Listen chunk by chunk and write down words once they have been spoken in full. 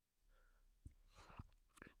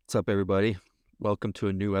What's up, everybody? Welcome to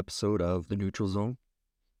a new episode of The Neutral Zone.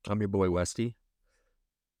 I'm your boy, Westy.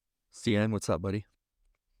 CN, what's up, buddy?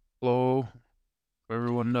 Hello,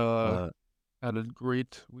 everyone. Uh, Had a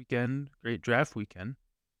great weekend, great draft weekend.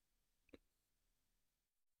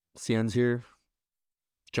 CN's here.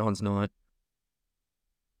 John's not.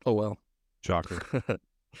 Oh, well. Shocker.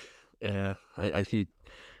 Yeah,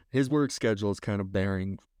 his work schedule is kind of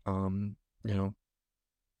bearing. Um, you know,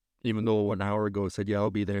 even though an hour ago said, yeah,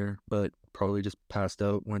 I'll be there, but probably just passed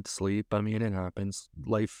out, went to sleep. I mean, it happens.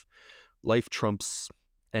 Life trumps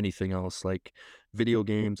anything else, like video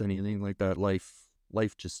games, anything like that. Life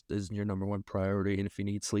just isn't your number one priority, and if you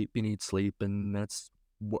need sleep, you need sleep, and that's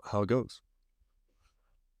how it goes.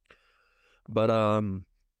 But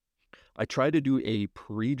I tried to do a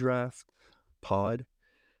pre-draft pod.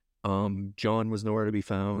 John was nowhere to be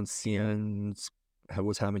found. CN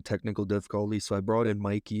was having technical difficulties, so I brought in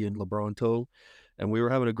Mikey and Lebronto, and we were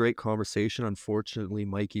having a great conversation. Unfortunately,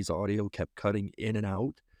 Mikey's audio kept cutting in and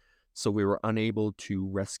out, so we were unable to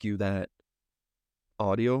rescue that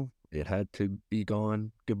audio. It had to be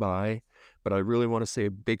gone. Goodbye. But I really want to say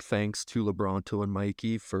a big thanks to Lebronto and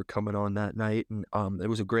Mikey for coming on that night. And it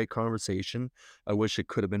was a great conversation. I wish it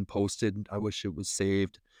could have been posted. I wish it was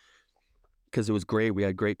saved because it was great. We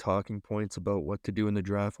had great talking points about what to do in the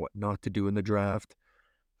draft, what not to do in the draft,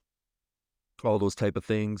 all those type of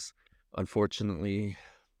things. Unfortunately,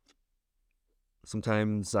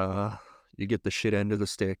 sometimes you get the shit end of the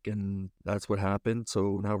stick, and that's what happened.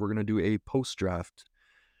 So now we're going to do a post-draft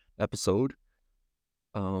episode.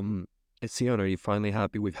 Sion, are you finally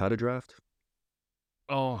happy we've had a draft?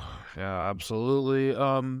 Oh yeah, absolutely.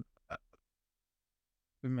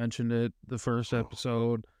 We mentioned it the first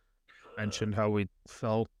episode. Mentioned how we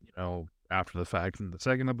felt, after the fact. In the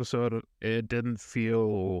second episode, it didn't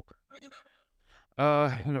feel.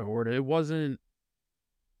 It wasn't.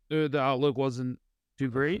 The outlook wasn't too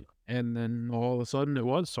great, and then all of a sudden it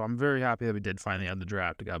was. So I'm very happy that we did finally have the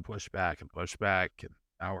draft. It got pushed back, and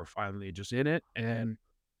now we're finally just in it. And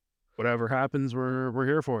whatever happens, we're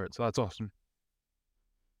here for it. So that's awesome.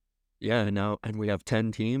 Yeah, and we have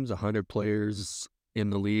 10 teams, 100 players in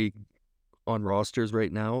the league on rosters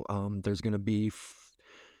right now. There's going to be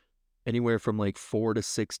anywhere from like 4 to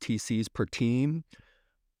 6 TCs per team.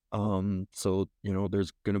 So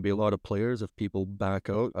there's going to be a lot of players. If people back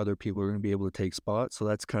out, other people are going to be able to take spots. So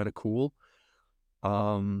that's kind of cool.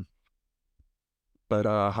 Um, but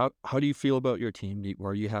how do you feel about your team?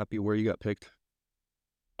 Are you happy where you got picked?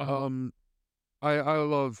 Um, I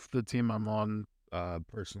love the team I'm on.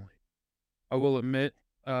 Personally, I will admit,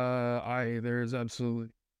 there's absolutely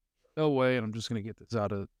no way, and I'm just gonna get this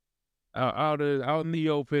out in the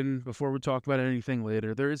open before we talk about anything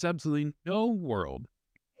later. There is absolutely no world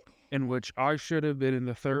in which I should have been in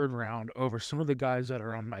the third round over some of the guys that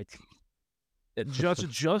are on my team.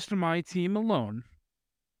 Just my team alone,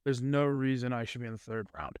 there's no reason I should be in the third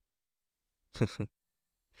round.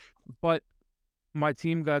 But my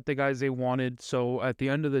team got the guys they wanted, so at the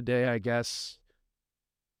end of the day, I guess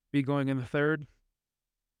be going in the third,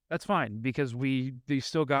 that's fine because they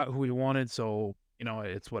still got who we wanted, so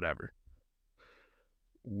it's whatever.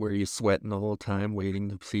 Were you sweating the whole time waiting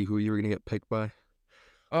to see who you were going to get picked by?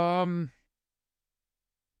 Um,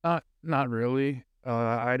 not really.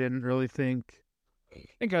 I didn't really think. I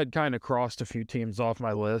think I'd kind of crossed a few teams off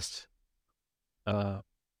my list. Uh,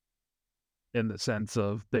 in the sense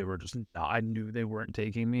of they were just, I knew they weren't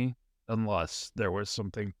taking me unless there was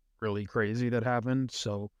something really crazy that happened.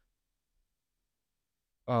 So,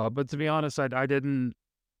 but to be honest, I didn't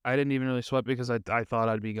even really sweat because I thought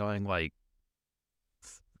I'd be going like,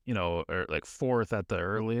 or like fourth at the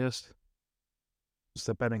earliest, just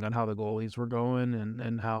depending on how the goalies were going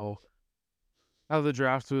and how the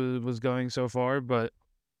draft was going so far. But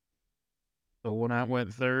so when I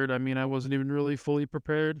went third, I mean, I wasn't even really fully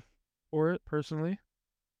prepared for it personally.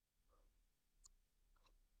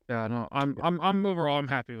 Yeah, no, I'm overall I'm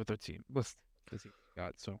happy with the team with the team we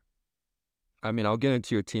got. So I mean, I'll get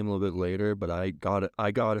into your team a little bit later, but I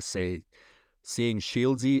gotta say, seeing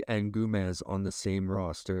Shieldsy and Gomez on the same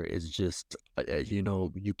roster is just,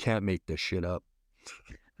 you can't make this shit up.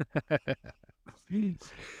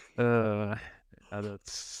 uh,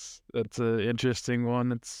 that's an interesting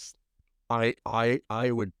one. It's I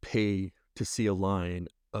would pay to see a line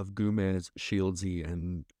of Gomez, Shieldsy,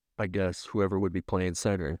 and I guess whoever would be playing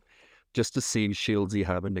center, just to see Shieldsy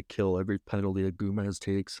having to kill every penalty that Gomez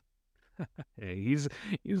takes. hey, he's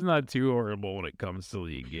not too horrible when it comes to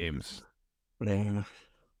league games. Yeah,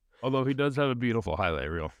 Although he does have a beautiful highlight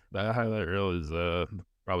reel. That highlight reel is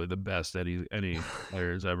probably the best that any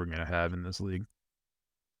player is ever gonna have in this league.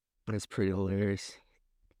 it's pretty hilarious.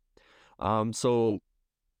 So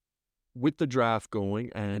with the draft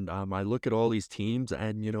going and I look at all these teams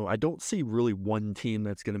and I don't see really one team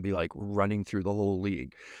that's going to be like running through the whole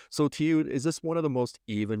league. So to you, is this one of the most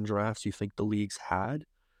even drafts you think the league's had?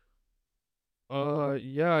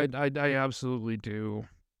 Yeah, I absolutely do.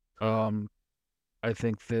 Um, I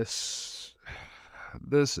think this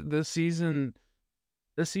season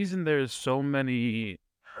there's so many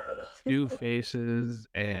new faces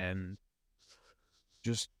and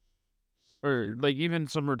just or like even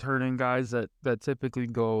some returning guys that typically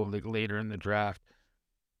go like later in the draft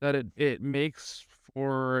that it makes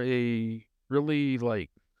for a really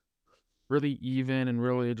really even and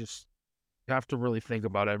really just you have to really think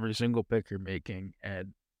about every single pick you're making.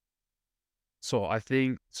 And so I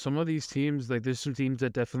think some of these teams, like there's some teams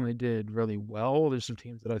that definitely did really well. There's some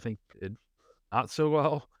teams that I think did not so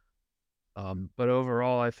well. But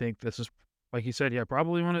overall, I think this is, like you said, yeah,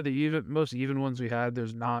 probably one of the most even ones we had.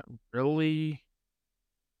 There's not really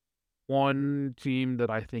one team that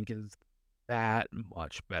I think is that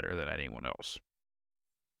much better than anyone else.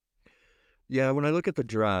 Yeah, when I look at the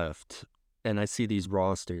draft and I see these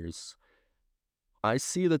rosters, I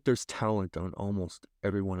see that there's talent on almost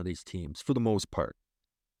every one of these teams for the most part.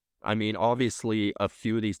 I mean, obviously, a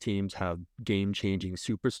few of these teams have game-changing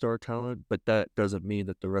superstar talent, but that doesn't mean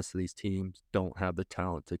that the rest of these teams don't have the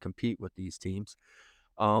talent to compete with these teams.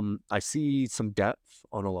 I see some depth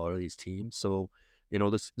on a lot of these teams, so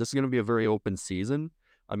this is going to be a very open season.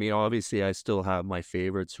 I mean, obviously, I still have my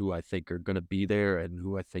favorites who I think are going to be there and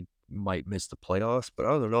who I think might miss the playoffs. But I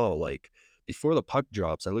don't know, like before the puck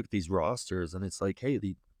drops, I look at these rosters and it's like, hey,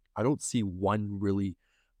 I don't see one really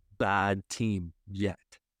bad team yet.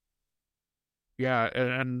 Yeah,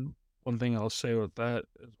 and one thing I'll say with that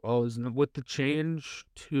as well is with the change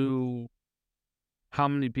to how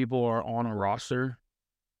many people are on a roster,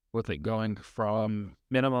 with it going from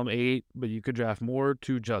minimum 8, but you could draft more,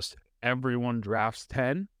 to just everyone drafts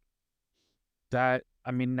 10. That,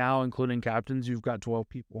 I mean, now including captains, you've got 12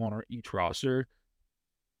 people on each roster.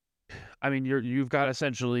 I mean, you've got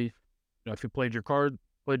essentially, if you played your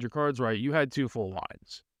cards right, you had two full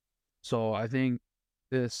lines. So I think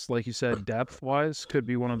this, like you said, depth wise, could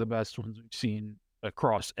be one of the best ones we've seen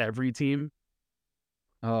across every team.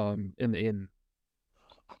 In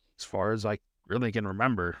as far as I really can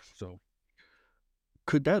remember. So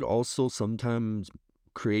Could that also sometimes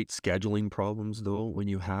create scheduling problems though when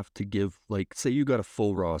you have to give, like, say you got a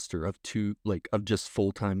full roster of two, like of just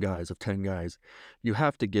full-time guys of 10 guys, you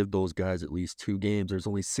have to give those guys at least 2 games. There's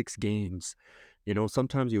only 6 games.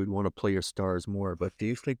 Sometimes you would want to play your stars more, but do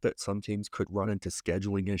you think that some teams could run into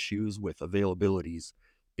scheduling issues with availabilities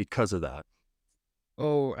because of that?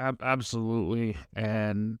 oh, absolutely,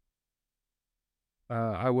 and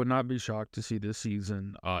I would not be shocked to see this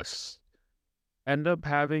season us end up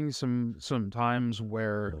having some times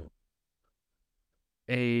where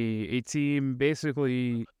a team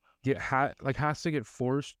basically has to get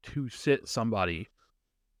forced to sit somebody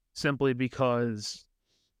simply because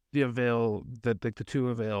the two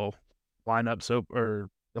avail line up so or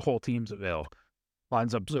the whole team's avail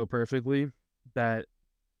lines up so perfectly that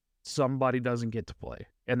somebody doesn't get to play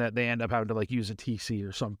and that they end up having to like use a TC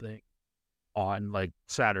or something on like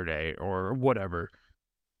Saturday or whatever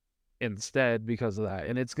instead because of that.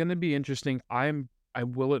 And it's going to be interesting. I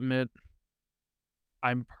will admit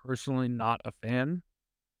I'm personally not a fan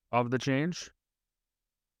of the change.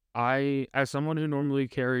 I, as someone who normally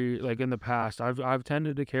carry, like in the past, I've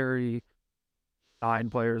tended to carry 9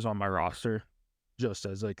 players on my roster just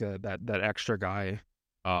as like that extra guy,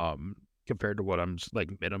 compared to what I'm like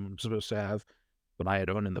minimum supposed to have when I had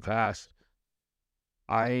owned in the past.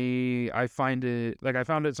 I find it like I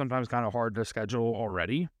found it sometimes kind of hard to schedule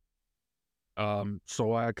already.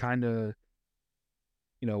 So I kind of,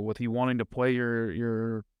 with you wanting to play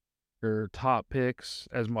your top picks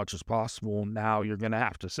as much as possible, now you're gonna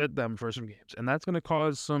have to sit them for some games, and that's gonna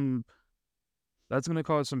cause some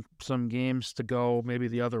games to go maybe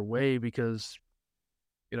the other way because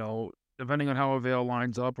depending on how Avail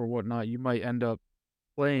lines up or whatnot, you might end up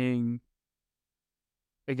playing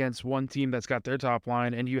against one team that's got their top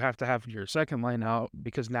line, and you have to have your second line out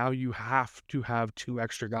because now you have to have 2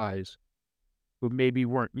 extra guys who maybe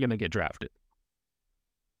weren't gonna get drafted.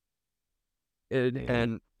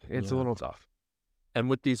 And It's a yeah. little tough. And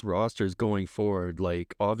with these rosters going forward,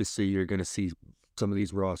 like obviously you're going to see some of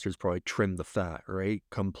these rosters probably trim the fat, right?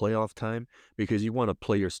 Come playoff time, because you want to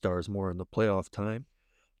play your stars more in the playoff time.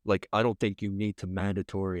 Like, I don't think you need to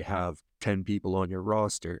mandatory have 10 people on your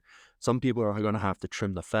roster. Some people are going to have to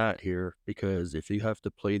trim the fat here because if you have to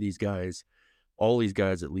play these guys, all these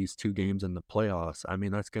guys, at least 2 games in the playoffs, I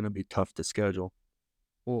mean, that's going to be tough to schedule.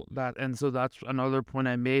 Well, that's another point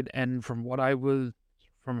I made, and from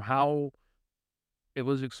how it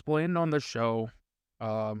was explained on the show,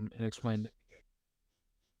 and explained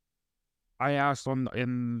I asked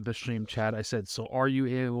in the stream chat, I said, "So are you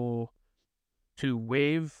able to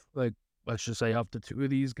waive, like, let's just say up to 2 of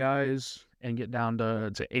these guys and get down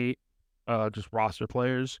to 8, just roster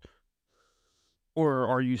players? Or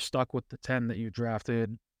are you stuck with the 10 that you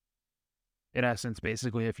drafted?" In essence,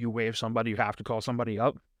 basically, if you waive somebody, you have to call somebody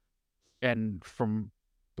up, and from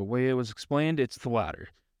the way it was explained, it's the latter,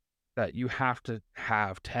 that you have to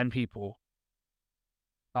have 10 people,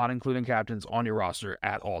 not including captains, on your roster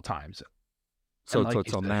at all times, and So like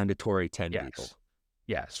it's you a said, mandatory 10 yes. people.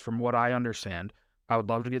 Yes, from what I understand. I would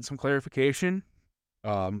love to get some clarification,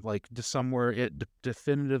 like just somewhere it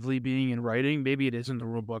definitively being in writing. Maybe it is in the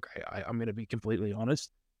rule book. I'm going to be completely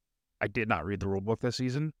honest. I did not read the rule book this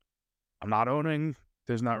season. I'm not owning.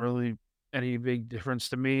 There's not really any big difference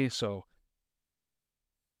to me. So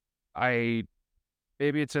I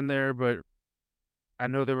maybe it's in there, but I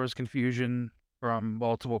know there was confusion from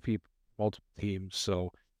multiple people, multiple teams.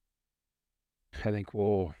 So I think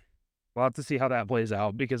we'll have to see how that plays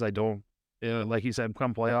out because I don't. Like you said,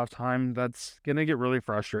 come playoff time, that's gonna get really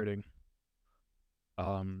frustrating.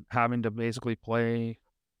 Having to basically play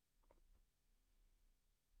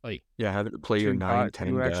like Yeah, having to play your 9, 10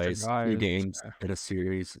 2 extra guys, 2 guys. games in a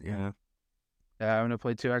series. Yeah. Yeah, having to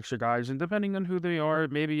play 2 extra guys, and depending on who they are,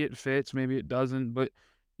 maybe it fits, maybe it doesn't, but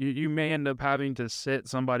you may end up having to sit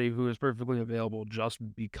somebody who is perfectly available just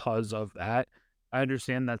because of that. I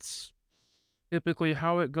understand that's typically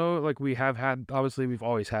how it goes. Like, we have had obviously, we've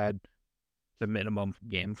always had the minimum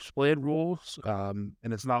games played rules, and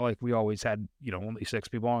it's not like we always had, only 6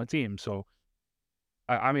 people on a team, so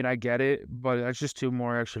I mean, I get it, but that's just 2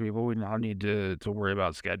 more extra people we now need to worry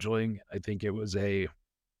about scheduling. I think it was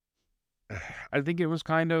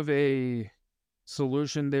kind of a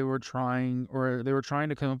solution they were trying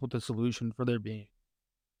to come up with a solution for there being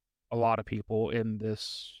a lot of people in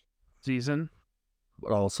this season.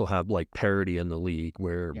 But also have like parity in the league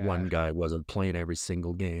where Yeah. one guy wasn't playing every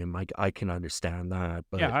single game. I can understand that,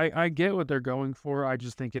 Yeah, but I get what they're going for. I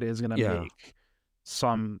just think it is gonna yeah, make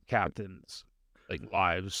some captains, like,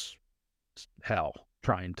 lives hell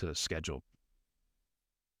trying to schedule.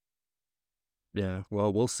 yeah.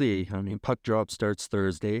 Well, we'll see. I mean, puck drop starts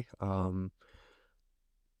Thursday.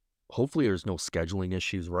 Hopefully there's no scheduling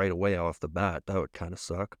issues right away off the bat. That would kind of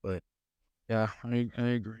suck, but Yeah, I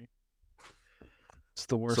agree. It's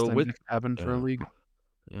the worst so thing with that could happen for a yeah, league.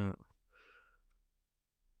 yeah.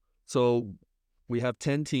 So we have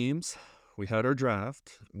 10 teams. We had our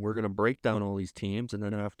draft. We're going to break down all these teams, and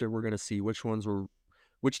then after we're going to see which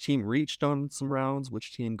team reached on some rounds,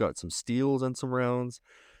 which team got some steals on some rounds.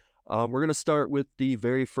 We're going to start with the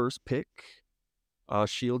very first pick.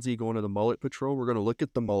 Shieldsy going to the Mullet Patrol. We're going to look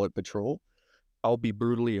at the Mullet Patrol. I'll be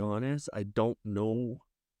brutally honest. I don't know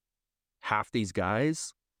half these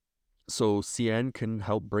guys. So CN can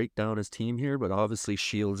help break down his team here, but obviously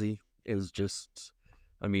Shieldsy is just,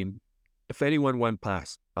 I mean, if anyone went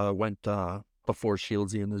before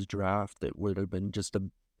Shieldsy in this draft, it would have been just a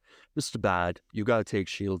bad. You got to take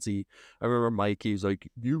Shieldsy. I remember Mikey's like,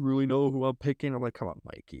 "You really know who I'm picking?" I'm like, "Come on,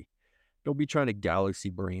 Mikey. Don't be trying to galaxy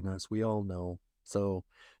brain us. We all know." So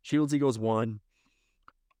Shieldsy goes 1.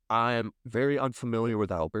 I am very unfamiliar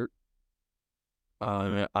with Albert.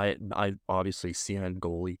 I obviously CN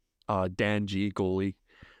goalie. Dan G goalie.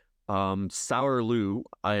 Sour Lou.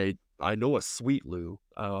 I know a Sweet Lou.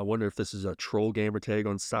 I wonder if this is a troll gamer tag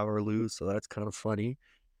on Sour Lou, so that's kind of funny.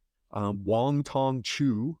 Wong Tong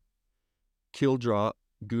Chu, Killdrop,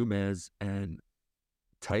 Gomez, and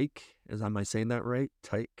Tyke. Am I saying that right?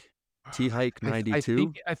 Tyke. T Hike I think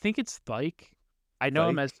 92. I think it's like I know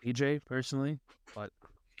him as Tyke. CJ personally, but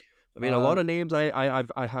I mean, a lot uh, of names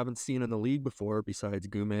I haven't seen in the league before besides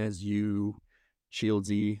Gomez, you,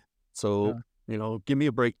 Shieldsy. So, yeah. give me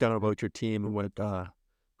a breakdown about your team and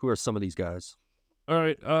who are some of these guys? All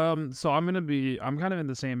right. So I'm kind of in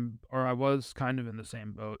the same, or I was kind of in the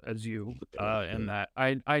same boat as you. In that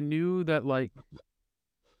I knew that, like,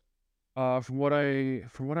 from what I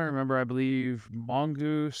remember, I believe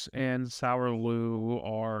Mongoose and Sour Lou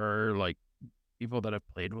are like people that have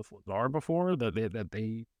played with Lazar before that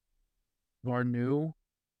they are new.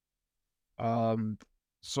 Um,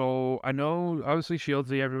 so I know obviously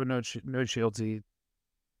Shieldsy. Everyone knows Shieldsy.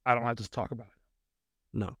 I don't have to talk about it.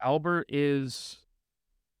 No. Albert is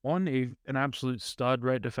an absolute stud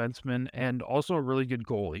right defenseman and also a really good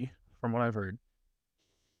goalie, from what I've heard.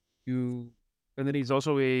 You and then he's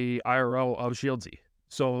also a IRL of Shieldsy.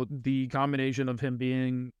 So the combination of him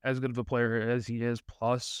being as good of a player as he is,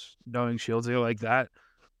 plus knowing Shieldsy like that,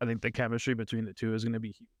 I think the chemistry between the two is going to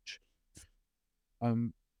be huge.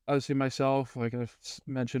 Obviously myself, like I've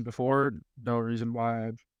mentioned before, no reason why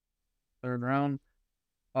I'm third round.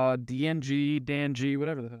 DNG, Dan G,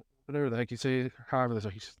 whatever the heck you say, however the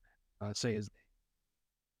heck you say his name.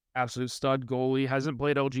 Absolute stud goalie. Hasn't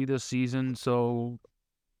played LG this season, so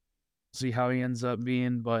see how he ends up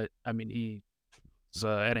being. But I mean, he's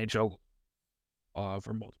NHL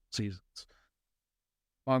for multiple seasons.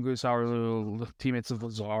 Mongoose, our little teammates of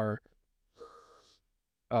Lazar,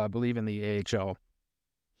 I believe in the AHL.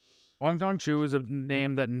 Wang Dong Chu is a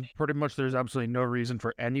name that pretty much there's absolutely no reason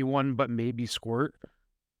for anyone but maybe Squirt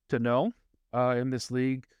to know in this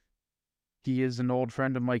league. He is an old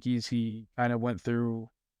friend of Mikey's. He kind of went through.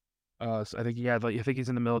 So I think he had I think he's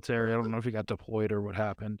in the military. I don't know if he got deployed or what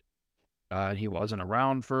happened. He wasn't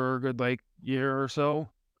around for a good year or so,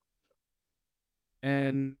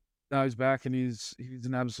 and now he's back and he's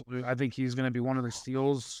an absolute. I think he's going to be one of the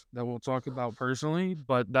steals that we'll talk about personally,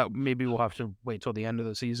 but that maybe we'll have to wait till the end of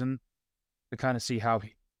the season to kind of see how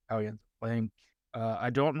he ends up playing. I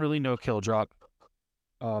don't really know Killdrop.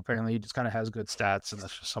 Apparently, he just kind of has good stats, and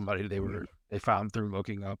that's just somebody they found through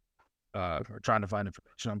looking up or trying to find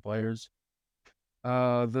information on players.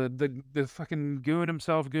 The fucking Goon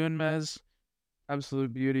himself, Goon Mez,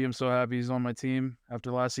 absolute beauty. I'm so happy he's on my team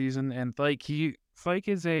after last season. And Fike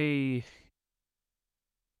is a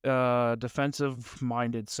defensive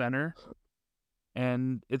minded center,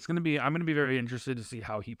 and I'm gonna be very interested to see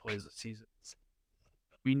how he plays this season.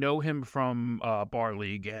 We know him from Bar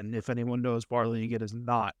League, and if anyone knows Bar League, it is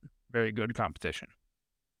not very good competition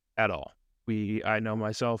at all. I know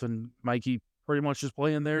myself and Mikey pretty much just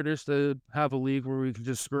playing there just to have a league where we can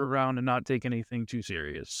just screw around and not take anything too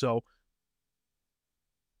serious. So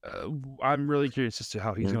I'm really curious as to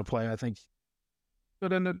how he's going to play. I think he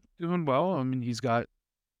could end up doing well. I mean, he's got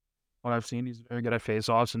what I've seen. He's very good at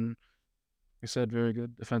face-offs and, like I said, very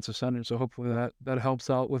good defensive center. So hopefully that helps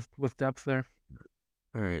out with depth there.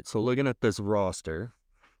 All right, so looking at this roster,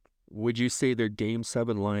 would you say their Game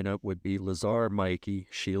 7 lineup would be Lazar, Mikey,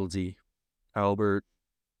 Shieldsy, Albert,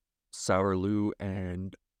 Sourlou,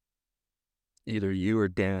 and either you or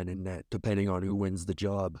Dan in net, depending on who wins the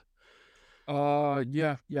job?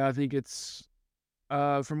 Yeah. I think it's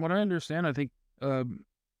from what I understand, I think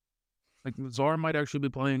Lazar might actually be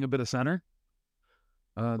playing a bit of center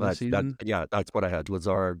this season. That's what I had.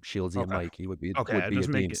 Lazar, Shieldsy, and Okay. Mikey would be a Just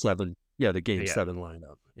make Game it. 7. Yeah, the Game Yeah. 7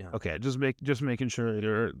 lineup. Yeah. Okay. Just making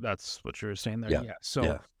sure that's what you're saying there. Yeah. Yeah. So,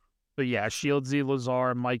 Yeah. but yeah, Shieldsy,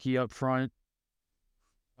 Lazar, Mikey up front.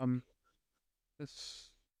 This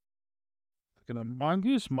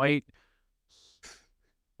Mongoose might.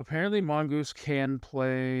 Apparently, Mongoose can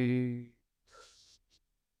play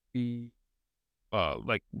the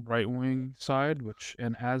right wing side,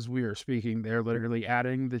 and as we are speaking, they're literally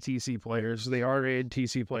adding the TC players. They are adding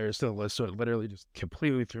TC players to the list, so it literally just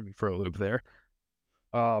completely threw me for a loop there.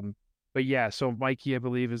 But yeah, so Mikey, I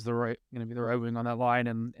believe, is going to be the right wing on that line,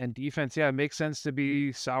 and defense. Yeah, it makes sense to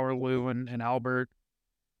be Sourlou and Albert.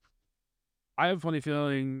 I have a funny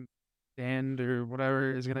feeling Dan or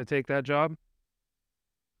whatever is going to take that job.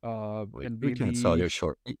 And You be can't sell the your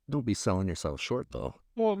short. Don't be selling yourself short, though.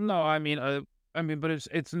 well, no, I mean, but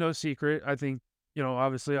it's no secret. I think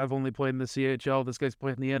obviously, I've only played in the CHL. This guy's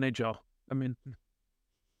playing in the NHL. I mean,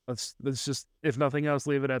 let's just, if nothing else,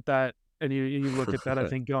 leave it at that. And you look at that. I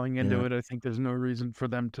think going into Yeah. it, I think there's no reason for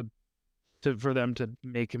them to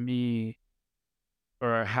make me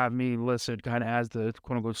or have me listed kind of as the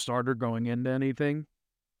quote unquote starter going into anything.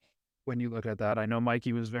 When you look at that, I know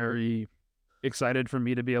Mikey was very excited for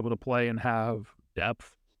me to be able to play and have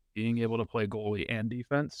depth, being able to play goalie and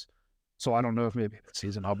defense. So I don't know if maybe this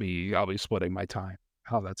season I'll be splitting my time,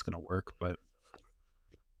 how that's going to work. But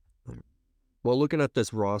Well, looking at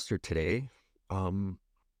this roster today, Shieldsy,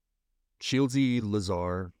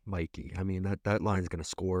 Lazar, Mikey. I mean, that line's going to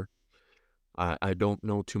score. I don't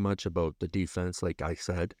know too much about the defense. Like I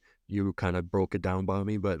said, you kind of broke it down by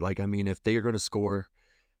me. But, I mean, if they're going to score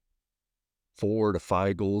 4 to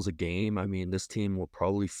 5 goals a game, I mean, this team will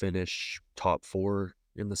probably finish top 4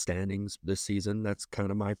 in the standings this season. That's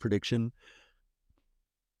kind of my prediction.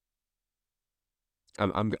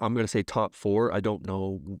 I'm going to say top 4. I don't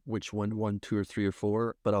know which one, 2, or 3, or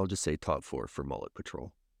 4, but I'll just say top 4 for Mullet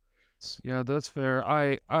Patrol. yeah, that's fair.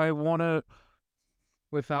 I want to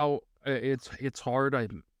without it's hard. I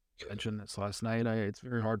mentioned this last night. It's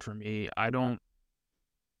very hard for me. I want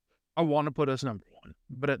to put us number 1,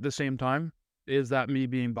 but at the same time, is that me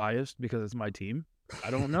being biased because it's my team? I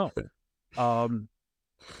don't know.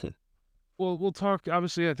 We'll talk.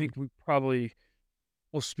 Obviously, I think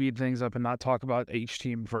we'll speed things up and not talk about each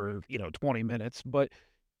team for 20 minutes. But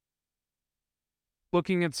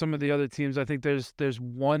looking at some of the other teams, I think there's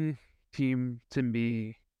one team to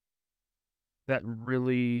me that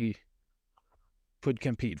really could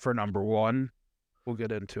compete for number one. We'll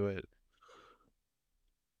get into it.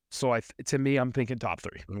 So to me, I'm thinking top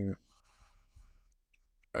three. Mm.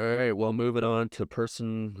 All right, well, moving on to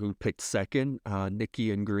person who picked second,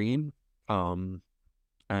 Nikki and Green. Um,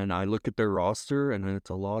 and I look at their roster, and it's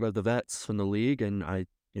a lot of the vets from the league, and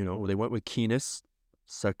they went with Keenis,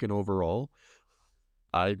 second overall.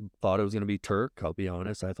 I thought it was going to be Turk. I'll be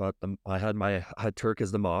honest. I had Turk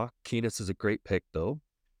as the mock. Keenis is a great pick though.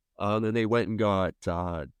 Then they went and got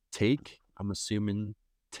Take. I'm assuming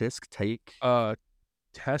Take. Uh,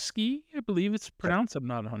 Teskey, I believe it's pronounced. I'm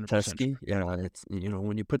not 100% Teskey. sure. Yeah, it's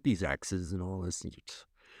when you put these X's and all this.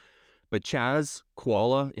 But Chaz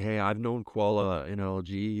Koala, hey, I've known Koala in LG.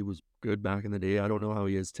 He was good back in the day. I don't know how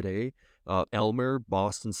he is today. Elmer,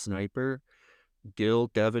 Boston Sniper, Gill,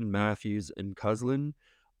 Devin, Matthews, and Cuslin.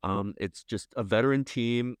 It's just a veteran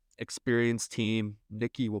team, experienced team.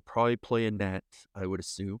 Nicky will probably play in net, I would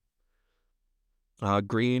assume.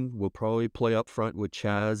 Green will probably play up front with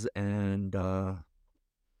Chaz and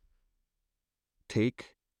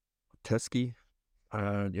Take Teskey.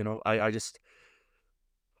 I just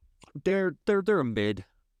they're a mid.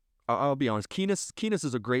 I'll be honest. Keenis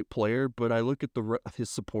is a great player, but I look at his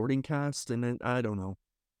supporting cast, and then, I don't know.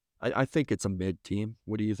 I think it's a mid team.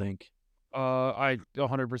 What do you think? I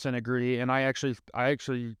 100% agree, and I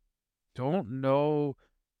actually don't know.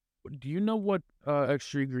 Do you know what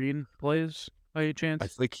X3 Green plays by any I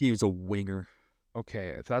chance? think he's a winger. Okay,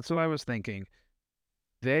 if that's what I was thinking.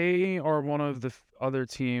 They are one of the other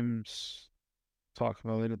teams talking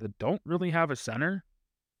about later that don't really have a center.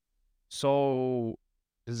 So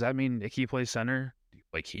does that mean Nicky plays center?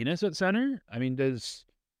 Like Keenis at center? I mean, does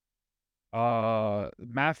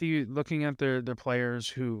Matthew, looking at their players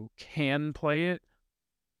who can play it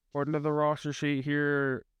according to the roster sheet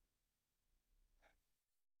here,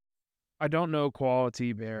 I don't know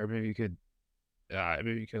quality bear. Maybe you could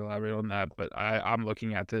elaborate on that. But I'm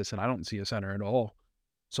looking at this and I don't see a center at all. I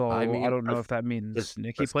So I mean, don't know if that does means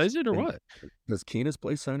Nicky does plays it or and what. does Keenis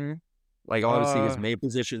play center? Like, obviously his Uh, main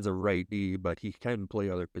position's a right D, but he can play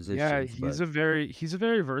other yeah, positions. But he's a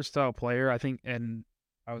very versatile player. I think, and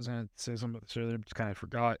I was gonna say something about this earlier, just kind of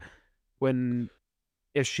forgot. When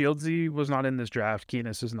if Shieldsy was not in this draft,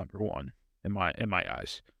 Keenis is number one in my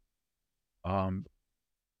eyes. Um,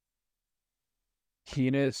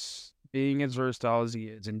 Keenis being as versatile as he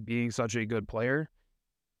is and being such a good player,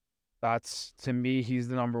 that's to me he's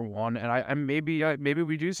the number one. And maybe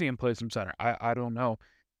we do see him play some center. I don't know.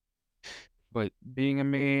 But being a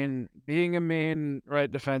main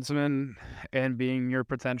right defenseman and being your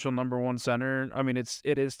potential number one center, I mean it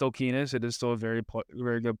is still Keenis. It is still a very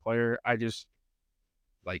good player. I just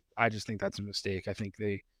think that's a mistake. I think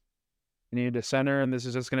they need a center, and this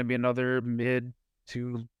is just going to be another mid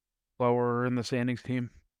to lower in the standings team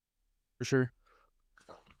for sure.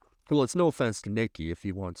 well, it's no offense to Nicky if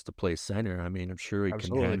he wants to play center. I mean, I'm sure he can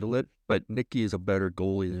Absolutely. handle it. But Nicky is a better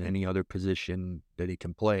goalie than any other position that he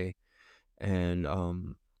can play. And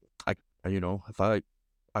I if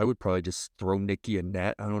I would probably just throw Nicky in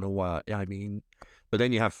net. I don't know why. I mean, but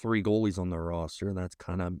then you have three goalies on the roster, and that's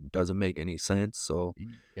kind of doesn't make any sense. So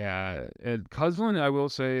Yeah, and Cuslin, I will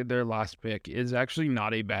say their last pick is actually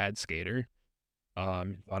not a bad skater.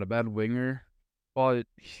 Not a bad winger, but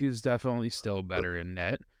he's definitely still better in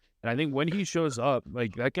net. And I think when he shows up,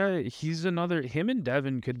 like that guy, him and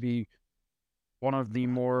Devin could be one of the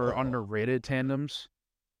more underrated tandems.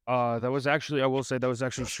 I will say, that was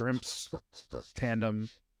actually Shrimp's tandem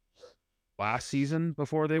last season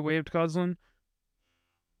before they waived Cuslin.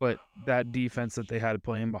 But that defense that they had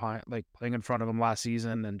playing in front of them last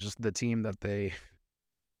season, and just the team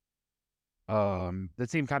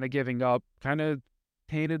kind of giving up, kind of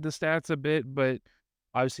tainted the stats a bit. But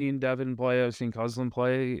I've seen Devin play, I've seen Cuslin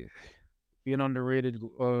play, be an underrated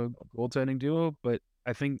goaltending duo. But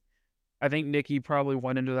I think Nicky probably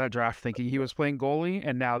went into that draft thinking he was playing goalie,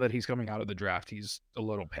 and now that he's coming out of the draft, he's a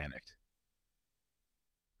little panicked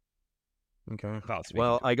okay. about speaking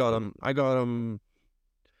Well, to I got him. I got him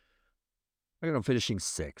finishing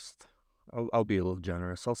sixth. I'll be a little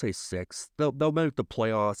generous. I'll say sixth. They'll make the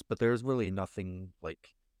playoffs, but there's really Or nothing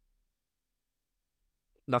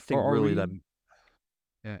are really that we?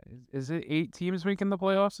 Yeah, is it 8 teams making the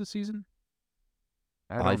playoffs this season?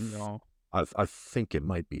 I I don't f- know. I think it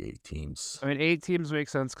might be 8 teams. I mean, 8 teams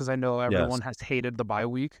makes sense because I know Yes. everyone has hated the bye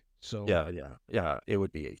week. So Yeah. It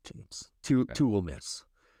would be 8 teams. Two okay, two will miss.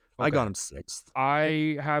 I got okay. him sixth.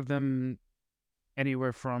 I have them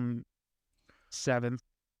anywhere from 7th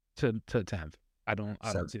to 10th. I don't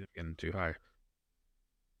Seven. see them getting too high.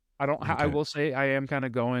 I don't I Okay. will say I am kinda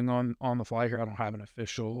going on the fly here. I don't have an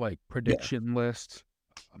official, like, Yeah. prediction list.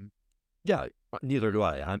 Um, Yeah, neither do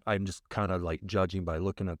I. I'm just kinda, like, judging by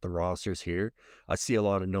looking at the rosters here. I see a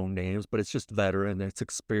lot of known names, but it's just veteran, it's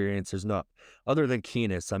experience. There's not other than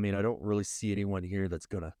Keenest, I mean, I don't really see anyone here that's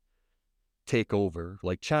gonna take over.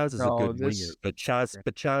 Like, Chaz is a no, good winger, this but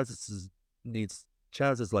Chaz needs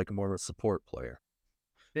Chaz is, like, more of a support player.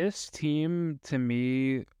 this team to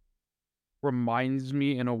me reminds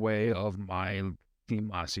me in a way of my team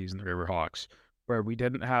last season, the Riverhawks, where we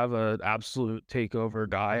didn't have a absolute takeover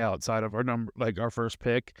guy outside of our number like, our first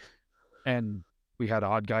pick, and we had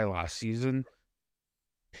odd guy last season,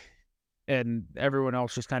 and everyone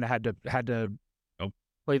else just kinda had to,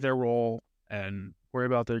 play their role and worry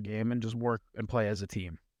about their game and just work and play as a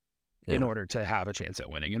team in Yeah, order to have a chance at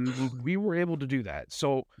winning, and we were able to do that.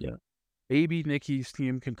 So, yeah. maybe Nikki's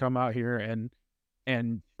team can come out here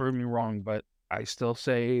and prove me wrong, but I still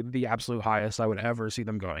say the absolute highest I would ever see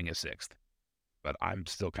them going is 6th, but I'm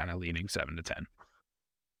still kinda leaning 7 to 10.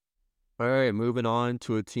 Alright, moving on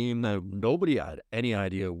to a team that nobody had any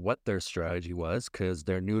idea what their strategy was because 'cause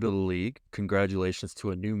they're new to the league. Congratulations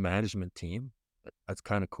to a new management team. That's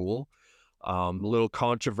kinda cool. A little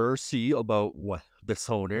controversy about what this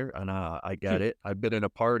owner, and I get it. I've been in a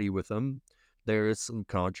party with him. There is some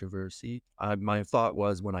controversy. My thought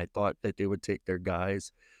was when I thought that they would take their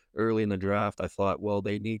guys early in the draft, I thought, well,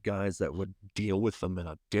 they need guys that would deal with them in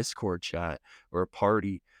a Discord chat or a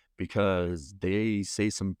party because they say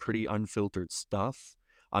some pretty unfiltered stuff.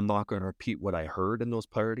 I'm not going to repeat what I heard in those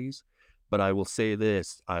parties, but I will say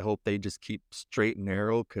this: I hope they just keep straight and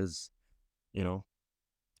narrow because you know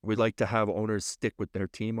we'd like to have owners stick with their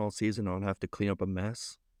team all season, not have to clean up a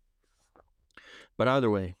mess. But either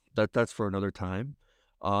way, that's for another time.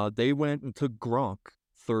 They went and took Gronk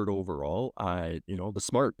third overall. The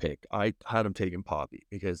smart pick. I had him taking Poppy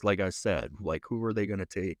because, like I said, like who are they going to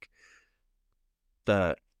take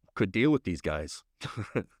that could deal with these guys?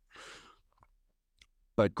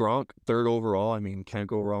 But Gronk, third overall. I mean, can't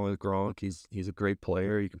go wrong with Gronk. He's a great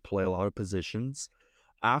player. He can play a lot of positions.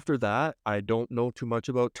 After that, I don't know too much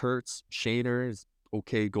about Turts. Shaner is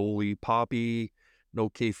okay goalie. Poppy, an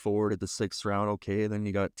okay forward at the sixth round. Okay, then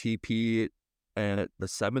you got TP and at the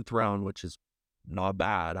seventh round, which is not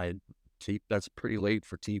bad. That's pretty late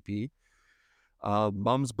for TP.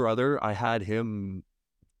 Mum's brother, I had him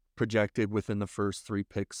projected within the first three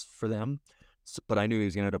picks for them, but I knew he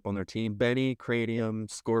was going to end up on their team. Benny, Cranium,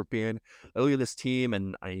 Scorpion. I look at this team,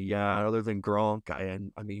 and other than Gronk,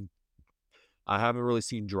 I mean, I haven't really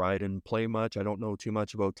seen Dryden play much. I don't know too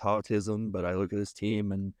much about Tautism, but I look at this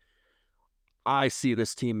team and I see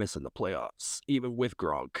this team missing the playoffs, even with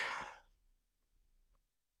Gronk.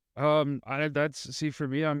 I that's see, for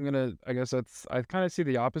me, I guess I kinda see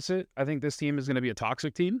the opposite. I think this team is gonna be a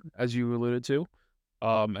toxic team, as you alluded to.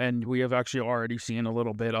 And we have actually already seen a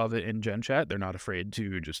little bit of it in Gen Chat. They're not afraid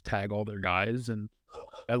to just tag all their guys and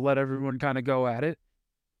let everyone kinda go at it.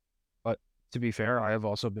 But to be fair, I have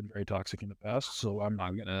also been very toxic in the past, so I'm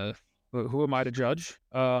not gonna who am I to judge?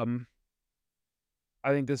 I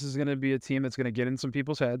think this is gonna be a team that's gonna get in some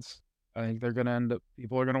people's heads. I think they're gonna end up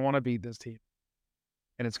people are gonna wanna beat this team,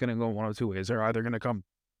 and it's gonna go one of two ways. They're either gonna come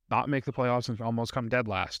not make the playoffs and almost come dead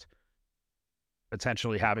last,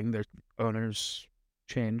 potentially having their owners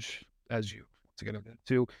change as you once again alluded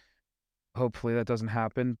to. Hopefully that doesn't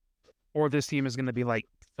happen. Or this team is gonna be like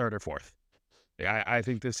third or fourth. I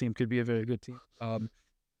think this team could be a very good team.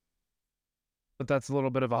 But that's a little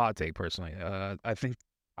bit of a hot take personally. I think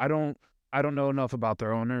I don't I don't know enough about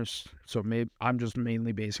their owners, so maybe I'm just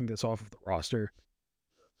mainly basing this off of the roster,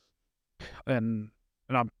 and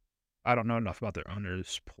I don't know enough about their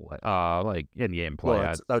owners play, like in game Well, play.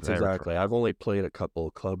 that's I refer. exactly. I've only played a couple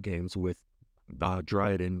of club games with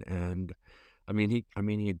Dryden, and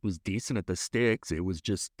he was decent at the sticks. It was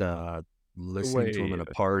just listening to him Wait, in a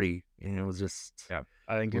party, and it was just yeah,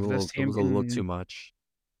 I think a if this little. It team was a little too can, much.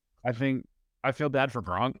 I think I feel bad for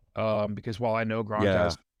Gronk, because while I know Gronk Yeah,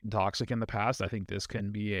 has been toxic in the past, I think this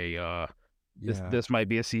can be yeah. this might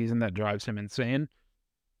be a season that drives him insane.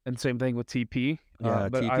 And same thing with TP. Yeah,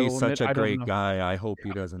 But I TP is will admit such a I don't great know. guy. I hope he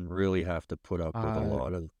Yeah. doesn't really have to put up with a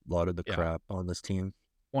Uh, lot of the yeah, crap on this team.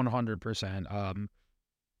 100%.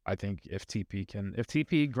 I think if TP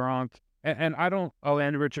Gronk and I don't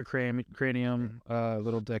and Richard Cranium,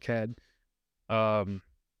 little dickhead, um,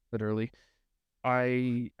 literally.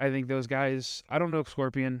 I think those guys. I don't know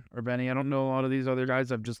Scorpion or Benny. I don't know a lot of these other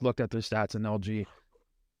guys. I've just looked at their stats in LG,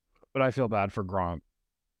 but I feel bad for Gronk,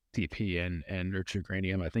 TP, and Richard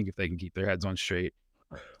Cranium. I think if they can keep their heads on straight,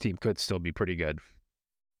 team could still be pretty good.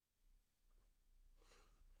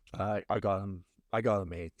 I got him. I got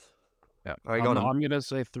him eighth. Yeah, I got him. I'm gonna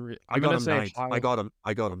say three. I I'm got gonna him say ninth. high.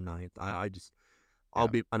 I got him ninth. I just I'll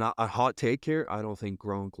Yeah. be a hot take here. I don't think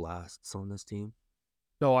Gronk lasts on this team.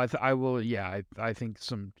 No, I will. Yeah, I think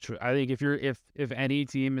I think if any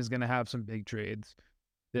team is gonna have some big trades,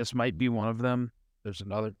 this might be one of them. There's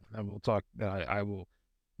another that we'll talk that I will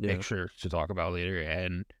make Yeah. sure to talk about later,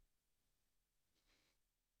 and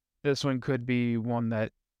this one could be one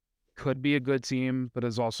that could be a good team, but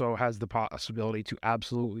is also has the possibility to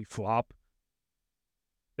absolutely flop.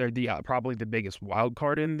 They're the probably the biggest wild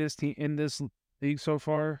card in this team in this league so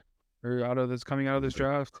far, or out of this coming out of this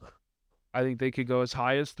draft. I think they could go as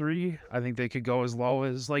high as 3. I think they could go as low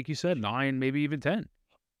as, like you said, 9, maybe even 10.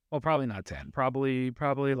 Well, probably not 10. Probably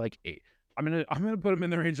like 8. I'm gonna put them in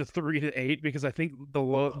the range of 3 to 8 because I think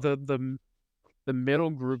the middle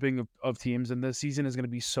grouping of teams in this season is going to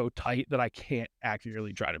be so tight that I can't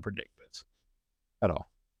accurately try to predict this at all.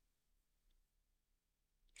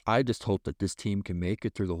 I just hope that this team can make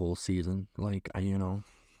it through the whole season. Like I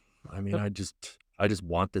mean, Yep. I just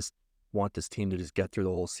want this team to just get through the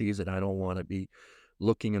whole season. I don't want to be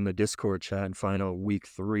looking in the Discord chat and find out week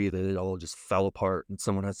 3 that it all just fell apart and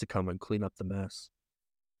someone has to come and clean up the mess.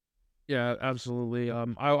 Yeah, absolutely.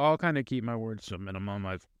 I'll kind of keep my words to a minimum.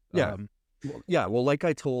 Yeah. Well, like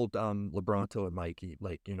I told Lebronto and Mikey,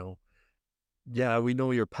 like, yeah, we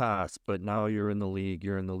know your past, but now you're in the league.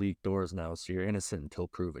 You're in the league doors now, so you're innocent until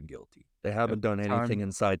proven guilty. They yep, haven't done anything time.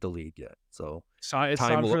 inside the league yet, so It's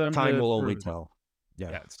time for them time to will only prove. tell.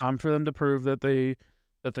 Yeah. Yeah, it's time for them to prove that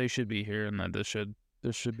they should be here and that this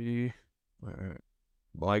should be. All right.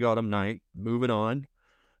 Well, I got him ninth. Moving on.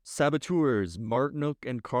 Saboteurs, Martinook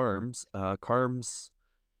and Carms. Carms,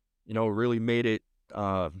 really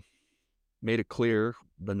uh made it clear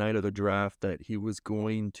the night of the draft that he was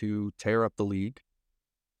going to tear up the league.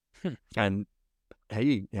 And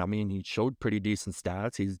hey, I mean, he showed pretty decent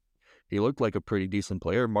stats. He looked like a pretty decent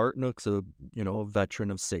player. Martinook's a veteran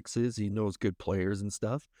of sixes. He knows good players and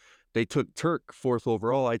stuff. They took Turk fourth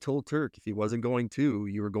overall. I told Turk if he wasn't going 2,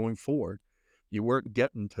 you were going 4. You weren't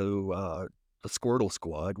getting to the Squirtle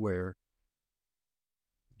squad where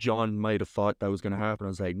John might have thought that was going to happen. I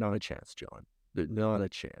was like, not a chance, John. Not a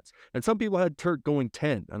chance. And some people had Turk going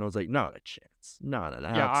 10, and I was like, not a chance. Not an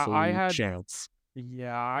Yeah, I absolute had. chance.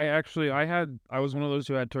 Yeah, I was one of those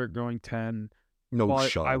who had Turk going 10, No but I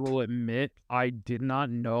shot. will admit I did not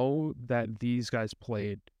know that these guys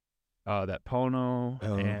played. That Pono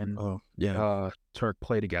and Oh, yeah. Turk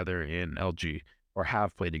play together in LG or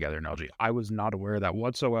have played together in LG. I was not aware of that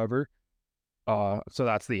whatsoever. So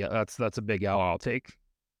that's a big L I'll take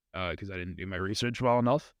because I didn't do my research well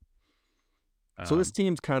enough. So this Um,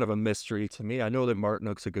 team's kind of a mystery to me. I know that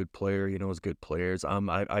Martinook's a good player. He knows good players.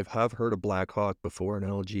 I have heard of Blackhawk before in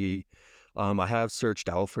LG. I have searched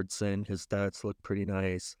Alfredson. His stats look pretty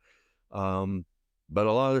nice. Um, but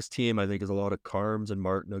a lot of this team, I think, is a lot of Carms and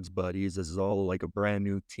Martinook's buddies. This is all like a brand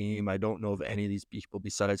new team. I don't know if any of these people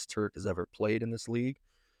besides Turk has ever played in this league.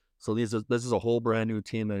 So this is a whole brand new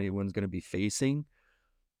team that anyone's going to be facing.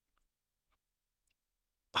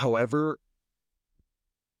 However,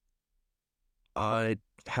 I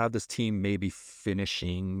have this team maybe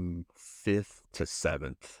finishing 5th to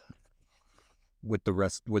 7th with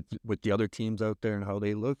the other teams out there and how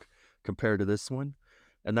they look compared to this one.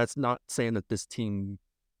 And that's not saying that this team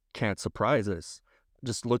can't surprise us.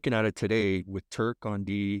 Just looking at it today with Turk on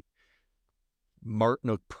D,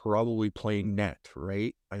 Martinook probably playing net,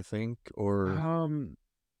 right? I think, or um,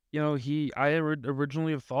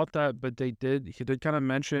 originally have thought that, but he did kind of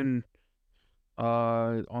mention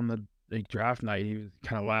on the like, draft night he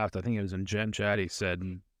kind of laughed. I think it was in Gen Chat. He said,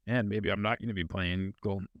 "Man, maybe I'm not going to be playing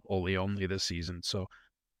goalie only this season." So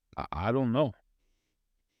I don't know.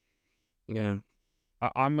 yeah.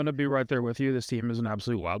 I'm gonna be right there with you. This team is an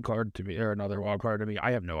absolute wild card to me, or another wild card to me.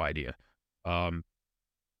 I have no idea. Um,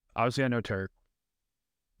 Obviously I know Turk.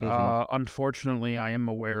 Mm-hmm. Unfortunately, I am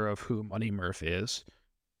aware of who Money Murph is.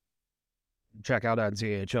 Check out that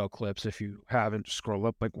ZHL clips if you haven't. Scroll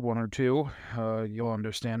up like 1 or 2. You'll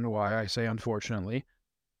understand why I say unfortunately.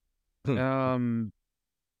 Um,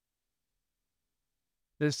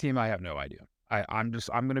 this team, I have no idea. I'm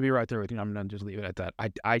gonna be right there with you. I'm gonna just leave it at that.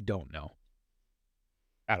 I don't know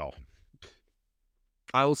at all.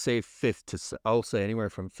 I'll say anywhere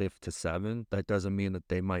from 5th to 7th. That doesn't mean that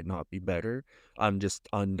they might not be better. I'm just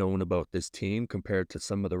unknown about this team compared to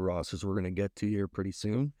some of the rosters we're going to get to here pretty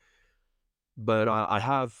soon. But I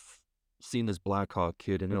have seen this Blackhawk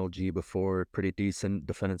kid in LG before, pretty decent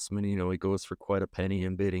defenseman. He goes for quite a penny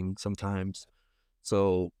in bidding sometimes.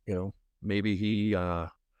 So, maybe he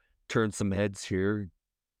turns some heads here.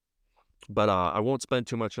 But I won't spend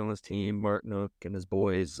too much on this team. Martinook and his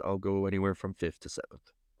boys, I'll go anywhere from fifth to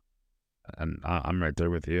seventh. And I'm right there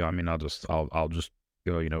with you. I mean, I'll just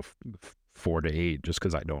go, 4 to 8, just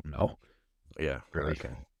because I don't know Yeah, really.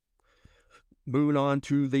 okay. Moving on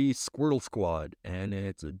to the Squirtle Squad, and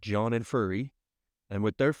it's John and Furry. And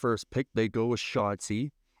with their first pick, they go with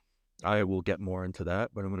Shotzi. I will get more into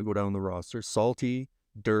that, but I'm going to go down the roster. Salty,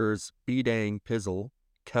 Durs, Bidang, Pizzle,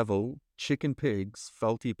 Kevo, Chicken Pigs,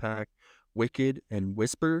 Felty Pack, Wicked, and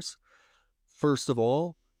Whispers. First of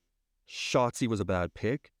all, Shotzi was a bad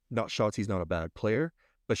pick. Not Shotzi's not a bad player,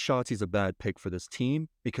 but Shotzi's a bad pick for this team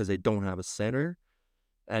because they don't have a center.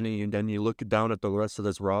 And then you look down at the rest of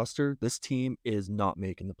this roster. This team is not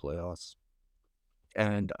making the playoffs.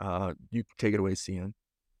 And you take it away, CN.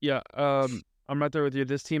 Yeah, I'm right there with you.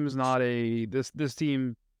 This team is not a this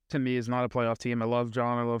team to me is not a playoff team. I love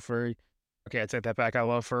John. I love Furry. Okay, I take that back. I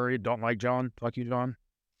love Furry. Don't like John. Fuck you, John.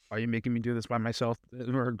 Are you making me do this by myself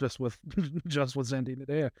or just with just with Zandy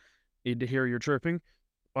today? I need to hear your chirping.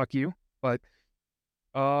 Fuck you. But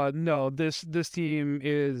no, this team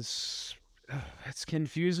is it's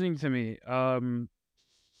confusing to me.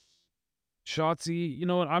 Shotzi, you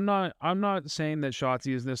know what? I'm not saying that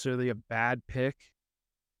Shotzi is necessarily a bad pick.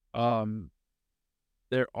 Um,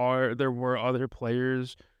 there were other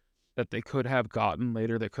players that they could have gotten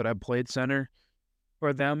later that could have played center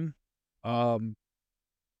for them. Um,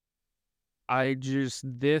 I just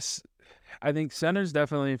this I think center's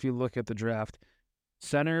definitely, if you look at the draft,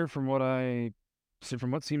 center from what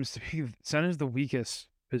seems to be center's the weakest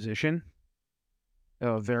position.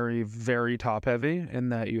 Very very top heavy in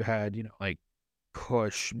that you had like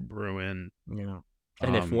Kush, Bruin, Yeah.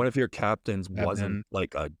 And if one of your captains wasn't Evan.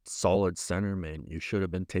 like a solid centerman, you should have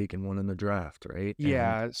been taking one in the draft, right? And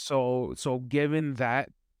Yeah, so given that,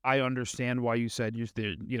 I understand why you said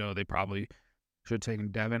they probably should have taken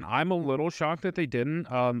Devin. I'm a little shocked that they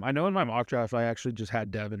didn't. I know in my mock draft I actually just had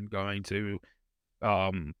Devin going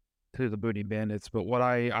um to the Booty Bandits, but what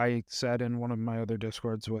I said in one of my other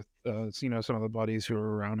discords with some of the buddies who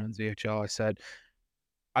are around in ZHL, I said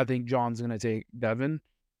I think John's gonna take Devin.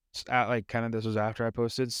 At like kind of this was after I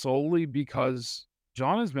posted solely because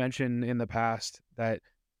John has mentioned in the past that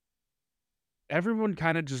everyone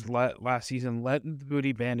kind of just let last season let the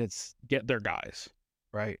Booty Bandits get their guys,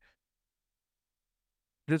 right?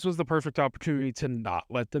 This was the perfect opportunity to not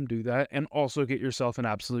let them do that and also get yourself an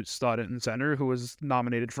absolute stud in center who was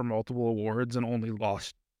nominated for multiple awards and only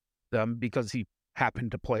lost them because he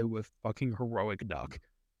happened to play with fucking heroic duck.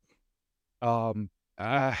 Um,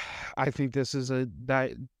 uh, I think this is a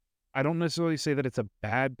that I don't necessarily say that it's a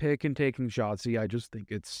bad pick in taking Shotzi. I just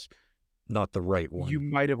think it's not the right you one.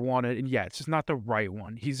 might have wanted, and yeah, it's just not the right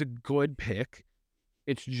one. He's a good pick.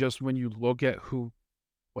 It's just when you look at who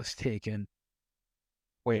was taken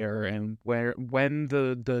where when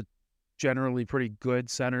the generally pretty good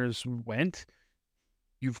centers went,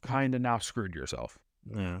 you've kind of now screwed yourself.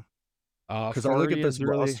 Yeah. Because I look at Furry this is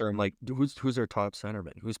really, roster, I'm like, who's our top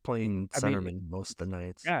centerman? Who's playing I mean, centerman most of the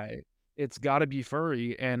nights? yeah, it's got to be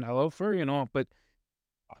Furry, and I love Furry and all, but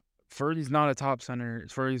Furry's not a top center.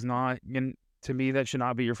 Furry's not, and to me, that should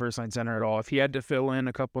not be your first line center at all. If he had to fill in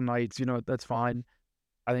a couple nights, that's fine.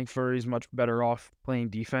 I think Furry's much better off playing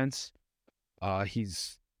defense.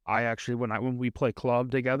 He's I actually when we play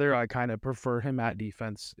club together, I kind of prefer him at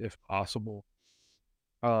defense if possible.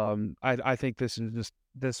 I think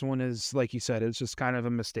this one is like you said, it's just kind of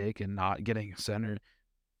a mistake in not getting a center.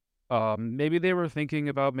 Maybe they were thinking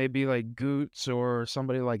about maybe like Goots or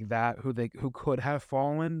somebody like that who could have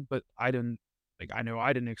fallen, but I didn't I know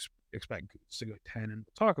I didn't expect Goots to go 10, and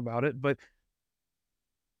we'll talk about it, but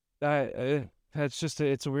that that's just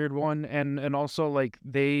it's a weird one, and also like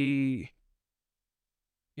they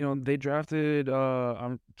drafted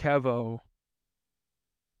Kevo,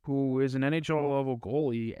 who is an NHL level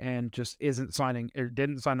goalie and just isn't signing or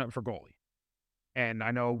didn't sign up for goalie. And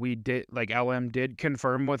I know we did like LM did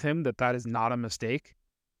confirm with him that that is not a mistake,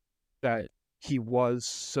 that he was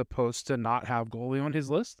supposed to not have goalie on his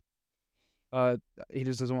list. Uh, he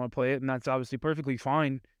just doesn't want to play it, and that's obviously perfectly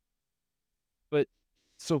fine. But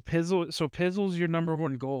so Pizzle's your number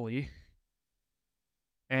one goalie,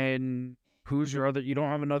 and who's your other? You don't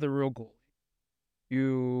have another real goalie.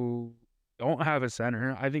 You don't have a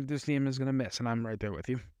center. I think this team is going to miss, and I'm right there with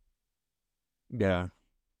you. Yeah.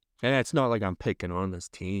 And it's not like I'm picking on this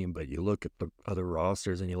team, but you look at the other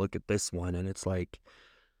rosters and you look at this one, and it's like,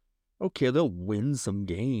 okay, they'll win some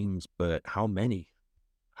games, but how many?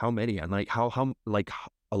 How many? And like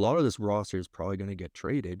a lot of this roster is probably going to get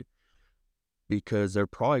traded because they're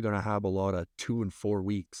probably going to have a lot of 2 and 4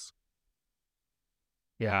 weeks.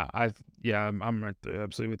 Yeah, I'm right there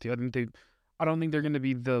absolutely with you. I don't think they're gonna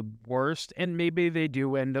be the worst, and maybe they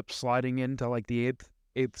do end up sliding into, like, the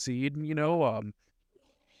 8th seed,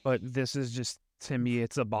 but this is just to me,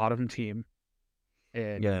 it's a bottom team,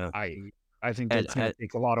 and Yeah, I think and it's gonna and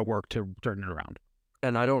take a lot of work to turn it around.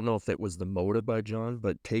 and I don't know if that was the motive by John,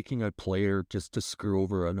 but taking a player just to screw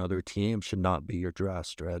over another team should not be your draft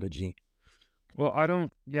strategy. Well, I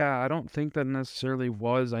don't think that necessarily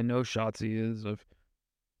was. I know Shotzi is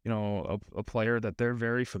a player that they're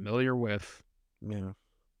very familiar with. Yeah.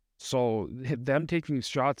 So them taking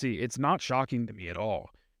Shotzi, it's not shocking to me at all.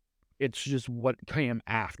 It's just what came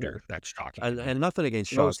Yeah. after that's shocking to And me. nothing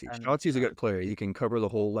against Those Shotzi. kind of Shotzi's a good player. He can cover the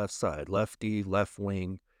whole left side, lefty, left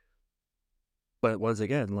wing. But once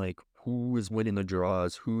again, like, who is winning the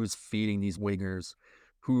draws? Who's feeding these wingers?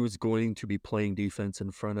 Who's going to be playing defense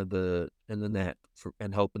in front of the net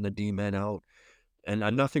and helping the D men out? And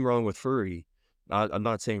nothing wrong with Furry. I'm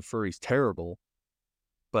not saying Furry's terrible,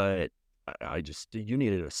 but I just you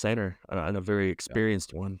needed a center and a very yeah.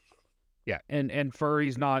 experienced one. Yeah, and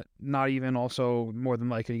Furry's not even also more than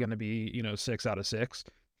likely gonna be, 6 out of 6.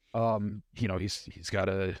 He's got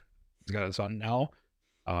a son now.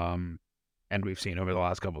 Um, and we've seen over the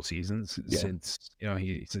last couple seasons Yeah. since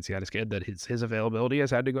he had his kid that his availability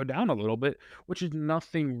has had to go down a little bit, which is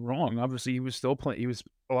nothing wrong. Obviously, he was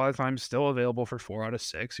a lot of times still available for 4 out of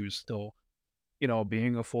 6. He was still,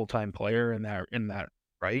 being a full-time player in that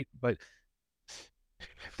right. But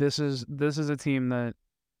this is a team that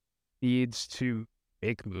needs to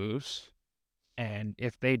make moves, and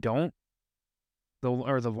if they don't, the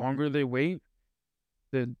longer they wait,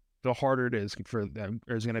 the harder it is for them,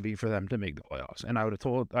 or is going to be for them to make the playoffs. And I would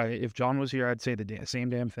have if John was here, I'd say the same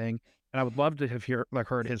damn thing. And I would love to have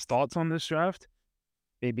heard his thoughts on this draft.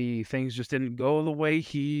 Maybe things just didn't go the way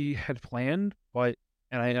he had planned, but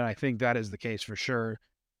and I think that is the case for sure.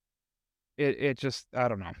 It just I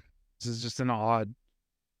don't know. This is just an odd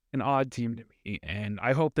team to me, and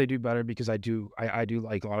I hope they do better because I do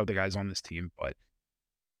like a lot of the guys on this team, but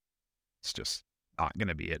it's just not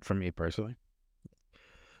gonna be it for me personally.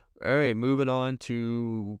 All right, moving on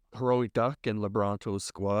to Heroic Duck and Lebronto's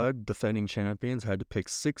squad. Defending champions had to pick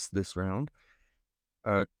six this round.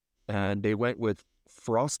 Uh, and they went with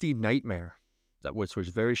Frosty Nightmare, which was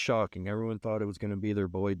very shocking. Everyone thought it was going to be their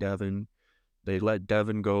boy Devin. They let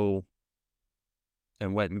Devin go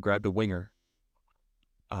and went and grabbed a winger.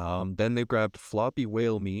 Then they grabbed Floppy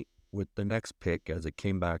Whale Meat with the next pick as it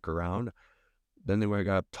came back around. Then they went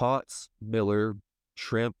got Tots, Miller,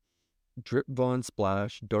 Shrimp, Drip Von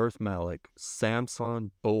Splash, Darth Malik,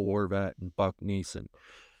 Samson, Bo Horvat, and Buck Neeson.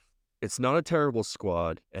 It's not a terrible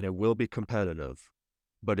squad, and it will be competitive,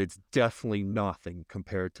 but it's definitely nothing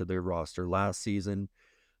compared to their roster last season.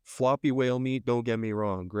 Floppy Whale Meat, don't get me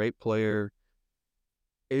wrong, great player.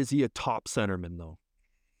 Is he a top centerman, though?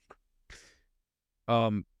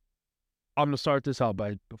 Um, I'm gonna start this out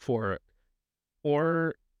by before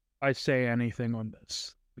I say anything on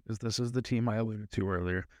this, because this is the team I alluded to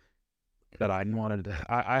earlier that I wanted to.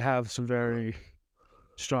 I have some very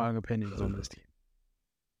strong opinions on this team.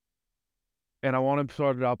 And I want to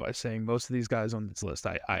start it out by saying most of these guys on this list,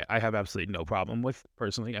 I have absolutely no problem with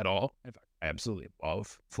personally at all. In fact, I absolutely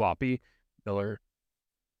love Floppy, Miller.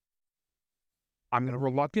 I'm going to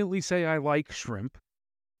reluctantly say I like Shrimp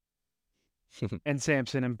and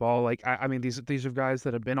Samson and Ball. Like, I mean, these are guys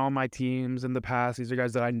that have been on my teams in the past. These are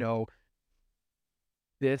guys that I know.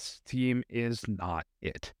 This team is not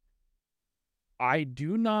it. I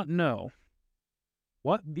do not know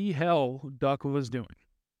what the hell Duck was doing.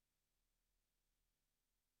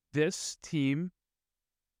 This team,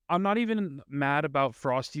 I'm not even mad about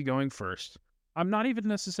Frosty going first. I'm not even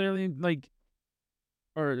necessarily like,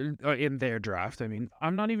 or in their draft. I mean,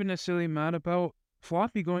 I'm not even necessarily mad about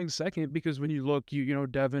Floppy going second because when you look,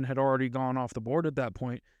 Devin had already gone off the board at that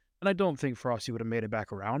point, and I don't think Frosty would have made it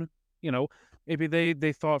back around. You know, maybe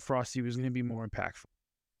they thought Frosty was going to be more impactful.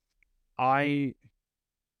 I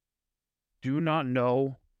do not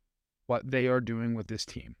know what they are doing with this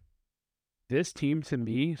team. This team to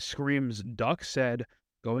me screams Duck said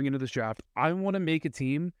going into this draft, I want to make a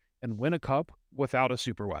team and win a cup without a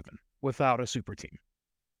super weapon, without a super team.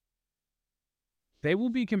 They will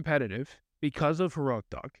be competitive because of Heroic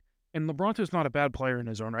Duck. And LeBronto's not a bad player in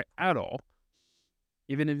his own right at all.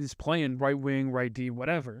 Even if he's playing right wing, right D,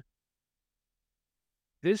 whatever.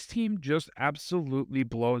 This team just absolutely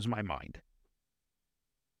blows my mind.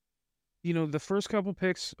 The first couple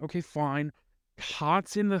picks, okay, fine.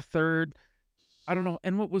 Hots in the third. I don't know.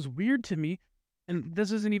 And what was weird to me, and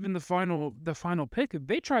this isn't even the final pick,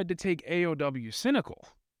 they tried to take AOW Cynical.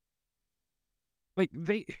 Like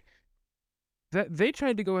that they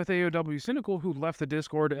tried to go with AOW Cynical, who left the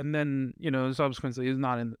Discord and then, subsequently is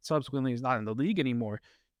not in the league anymore.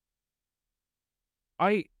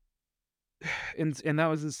 I and that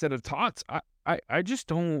was instead of Tots. I just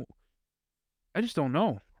don't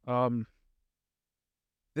know.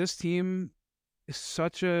 This team is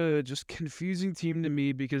such a just confusing team to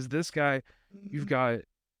me because this guy, you've got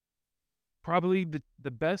probably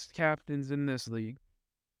the best captains in this league,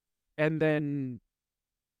 and then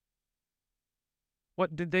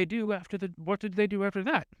what did they do after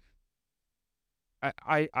that?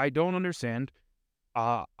 I don't understand.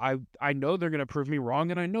 I know they're gonna prove me wrong,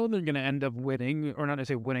 and I know they're gonna end up winning, or not to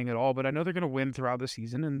say winning at all, but I know they're gonna win throughout the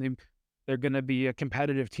season, and they're gonna be a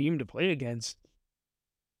competitive team to play against.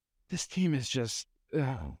 This team is just,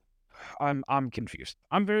 I'm confused.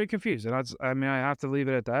 I'm very confused, and I mean, I have to leave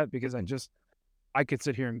it at that because I could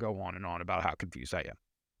sit here and go on and on about how confused I am.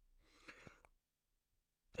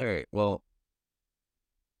 All right. Well,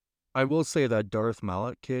 I will say that Darth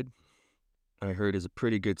Mallet kid, I heard, is a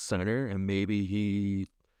pretty good center, and maybe he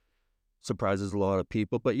surprises a lot of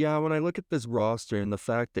people. But yeah, when I look at this roster and the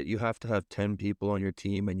fact that you have to have 10 people on your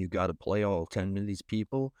team and you got to play all 10 of these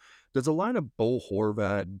people, there's a line of Bo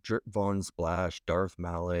Horvat, Von Splash, Darth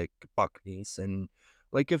Malik, Buck Neeson.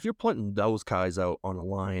 Like, if you're putting those guys out on a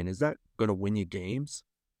line, is that going to win you games?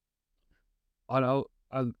 I know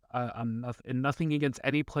I'm nothing against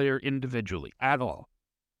any player individually at all.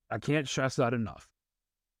 I can't stress that enough.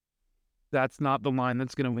 That's not the line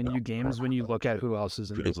that's going to win you games when you look at who else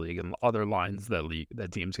is in this league and other lines that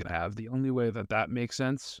teams can have. The only way that makes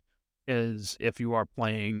sense is if you are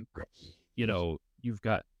playing, you've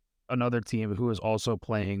got another team who is also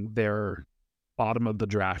playing their bottom of the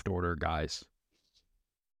draft order guys.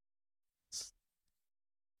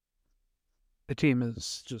 The team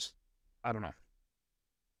is just, I don't know.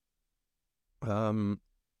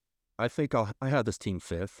 I think I have this team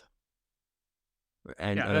fifth.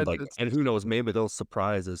 And Yeah, and who knows, maybe they'll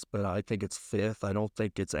surprise us, but I think it's fifth. I don't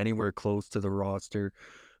think it's anywhere close to the roster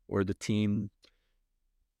or the team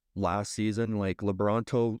last season. Like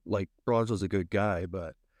Bronzo's a good guy,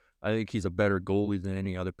 but I think he's a better goalie than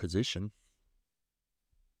any other position.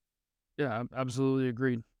 yeah, absolutely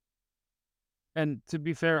agreed. And to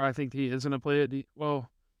be fair, I think he is going to play it. Well,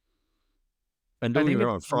 And I don't get think me it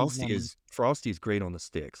wrong, depends on. Frosty's great on the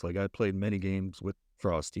sticks. Like, I played many games with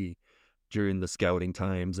Frosty during the scouting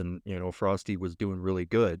times, and Frosty was doing really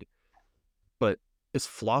good. But is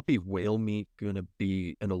Floppy Whale Meat gonna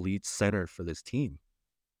be an elite center for this team?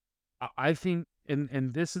 I think,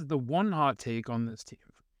 and this is the one hot take on this team,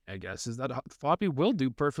 I guess, is that Floppy will do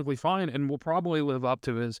perfectly fine and will probably live up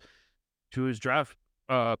to his draft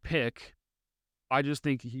pick. I just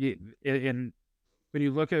think and when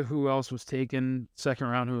you look at who else was taken second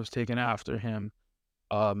round, who was taken after him,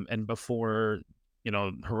 and before,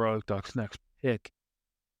 Heroic Duck's next pick,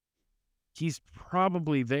 he's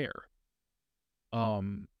probably there.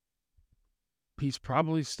 Um, he's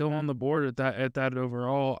probably still on the board at that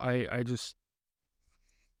overall. I just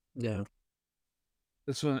Yeah.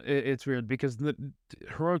 this one it's weird because the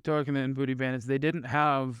Heroic Duck and Booty Bandits, they didn't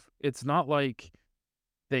have. It's not like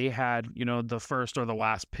they had the first or the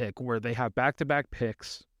last pick where they have back to back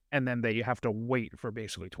picks and then they have to wait for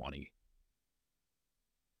basically 20.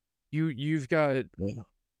 You've got Yeah.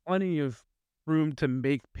 plenty of room to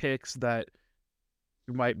make picks that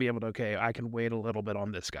you might be able to. Okay, I can wait a little bit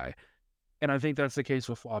on this guy. And I think that's the case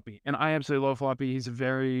with Floppy. And I absolutely love Floppy. He's a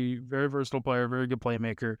very, very versatile player, very good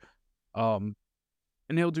playmaker. Um,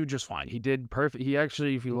 and he'll do just fine. He did perfect. He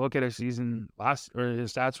actually, if you look at his his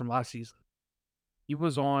stats from last season, he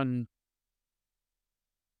was on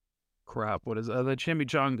what is the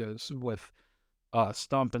Chimichangas with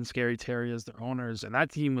Stump and Scary Terry as their owners, and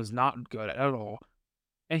that team was not good at all.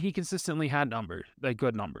 And he consistently had numbers, like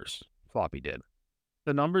good numbers. Floppy did.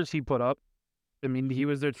 The numbers he put up, I mean, he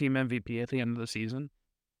was their team MVP at the end of the season.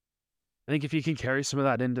 I think if he can carry some of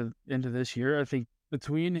that into this year, I think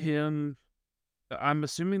between him, I'm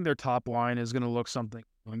assuming their top line is going to look something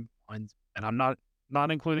along lines, and I'm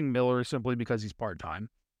not including Miller simply because he's part time.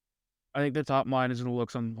 I think the top line is going to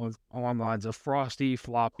look along the lines of Frosty,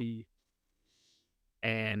 Floppy,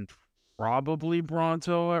 and probably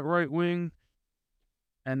Bronto at right wing,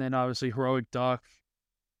 and then obviously Heroic Duck.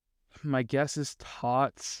 My guess is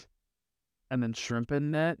Tots, and then Shrimp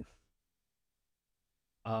in net.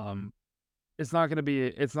 Um, it's not gonna be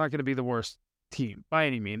the worst team by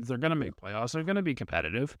any means. They're gonna make playoffs. They're gonna be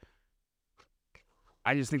competitive.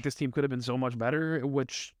 I just think this team could have been so much better,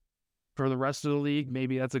 which for the rest of the league,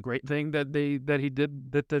 maybe that's a great thing that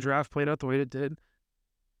the draft played out the way it did.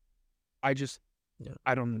 I just Yeah.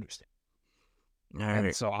 I don't understand. All And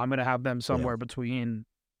right. so I'm gonna have them Yeah. somewhere between,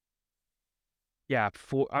 yeah,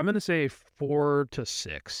 four. I'm gonna say 4 to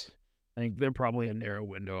 6. I think they're probably a narrow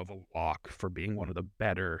window of a lock for being one of the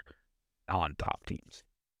better non-top teams.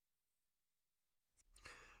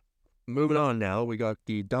 Moving on now, we got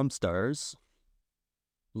the dump stars,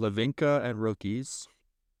 Lavinka and rookies,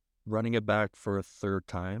 running it back for a third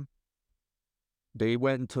time. They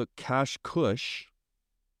went and took Cash Kush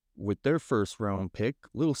with their first round pick.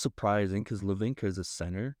 A little surprising because Lavinka is a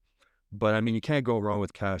center. But I mean, you can't go wrong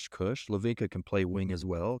with Cash Kush. Lavinka can play wing as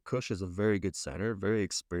well. Kush is a very good center, very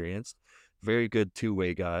experienced, very good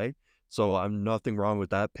two-way guy. So I'm nothing wrong with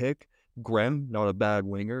that pick. Grem, not a bad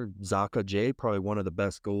winger. Zaka J, probably one of the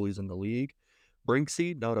best goalies in the league.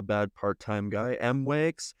 Brinksy, not a bad part-time guy. M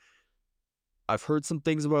Wags, I've heard some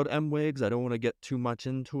things about M Wags. I don't want to get too much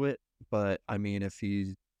into it, but I mean, if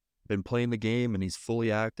he's been playing the game and he's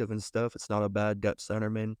fully active and stuff, it's not a bad depth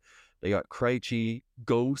centerman. They got Krejci,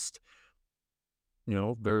 Ghost,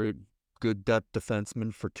 very good depth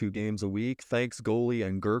defenseman for 2 games a week. Thanks, goalie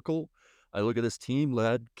and Gurkel. I look at this team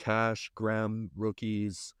led Cash, Graham,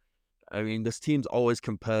 rookies. I mean, this team's always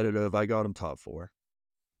competitive. I got them top 4.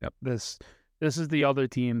 Yep. This is the other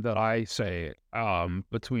team that I say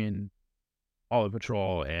between Olive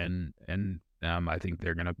Patrol and I think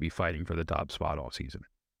they're gonna be fighting for the top spot all season.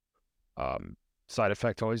 Side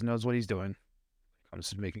Effect always knows what he's doing. Comes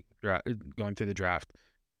to going through the draft,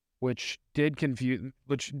 which did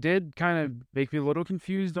kind of make me a little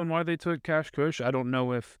confused on why they took Cash Kush. I don't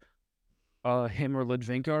know if him or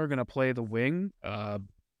Lidvinka are gonna play the wing. I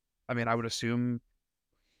mean, I would assume.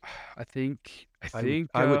 I I would think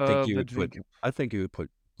I would think you would put Lidvinka. I think you would put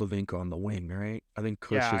Lavinka on the wing, right? I think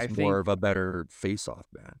Yeah, Kush I is more think. of a better face-off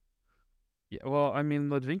man. Yeah, well, I mean,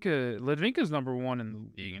 Lidvinka's number one in the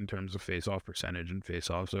league in terms of face-off percentage and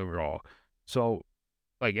face-offs overall. So,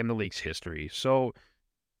 like in the league's history. So,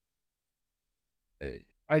 uh,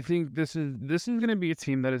 I think this is going to be a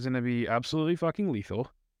team that is going to be absolutely fucking lethal.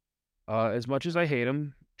 As much as I hate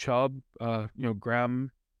him, Chubb,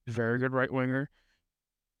 Graham, very good right winger.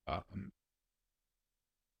 Um,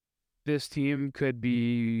 this team could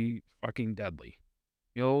be fucking deadly.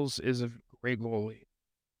 Mills is a great goalie.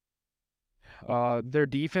 Their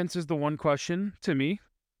defense is the one question to me.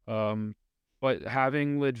 Um, but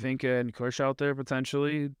having Lidvinka and Kush out there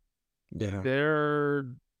potentially, Yeah. their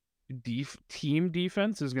team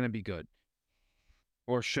defense is going to be good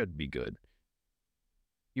or should be good.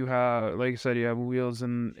 You have, like I said, you have Wheels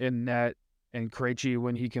in net and Krejci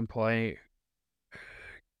when he can play.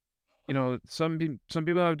 Some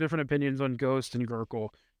people have different opinions on Ghost and Gurkel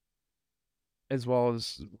as well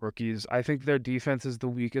as rookies. I think their defense is the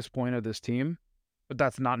weakest point of this team, but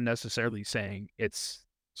that's not necessarily saying it's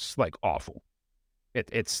like awful.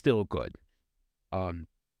 It's still good. Um,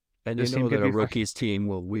 And you this team know could that a be rookie's team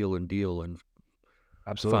will wheel and deal and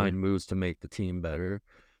absolutely, find moves to make the team better.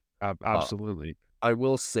 Uh, absolutely. I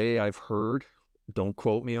will say I've heard, don't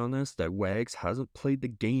quote me on this, that Wags hasn't played the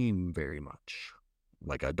game very much.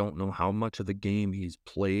 Like, I don't know how much of the game he's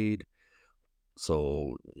played.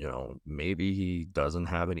 So, maybe he doesn't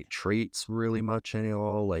have any traits really much at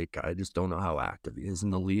all. Like, I just don't know how active he is in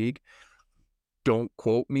the league. Don't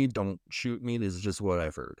quote me. Don't shoot me. This is just what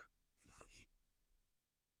I've heard.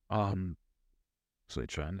 Um, so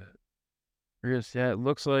trying to. Yes, yeah, it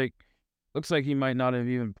looks like he might not have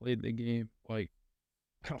even played the game. Like,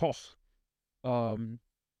 oh, um,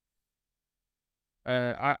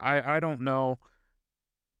 I don't know.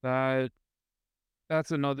 That that's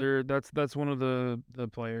one of the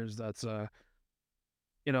players that's a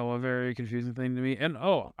very confusing thing to me. And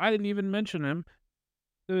oh, I didn't even mention him.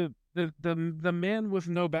 The man with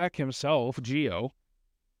no back himself, Geo.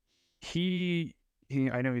 He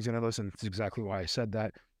I know he's gonna listen. That's exactly why I said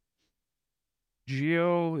that.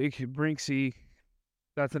 Geo Brinksy,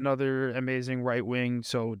 that's another amazing right wing.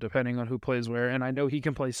 So depending on who plays where, and I know he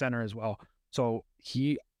can play center as well. So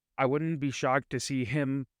I wouldn't be shocked to see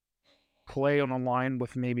him play on a line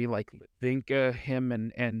with maybe like Vinka, him,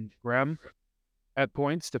 and Graham at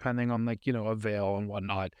points, depending on like a Vale and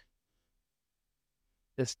whatnot.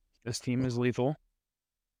 This this team is lethal,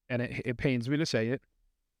 and it pains me to say it,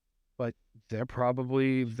 but they're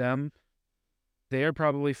probably them. They are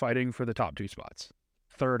probably fighting for the top 2 spots,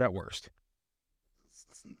 third at worst.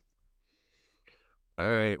 All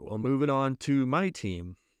right. Well, moving on to my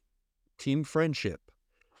team, Team Friendship,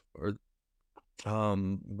 or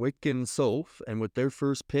Wick and Soph, and with their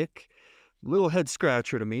first pick, little head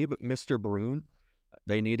scratcher to me, but Mr. Brune.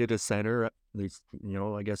 They needed a center. At least,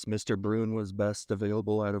 I guess Mr. Brune was best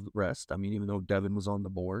available out of the rest. I mean, even though Devin was on the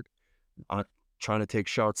board. I'm trying to take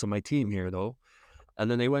shots on my team here, though. And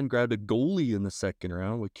then they went and grabbed a goalie in the second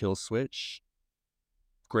round with Kill Switch.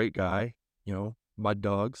 Great guy, Mud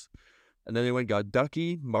Dogs. And then they went and got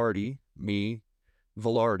Ducky, Marty, me,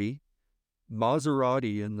 Velarde,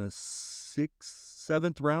 Maserati in the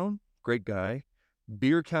seventh round. Great guy.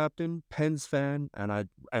 Beer captain, Pens fan,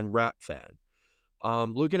 and Rat fan.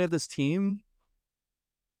 Looking at this team,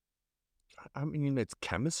 I mean, it's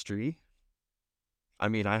chemistry. I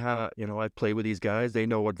mean, I play with these guys. They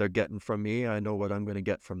know what they're getting from me. I know what I'm going to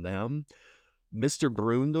get from them. Mr.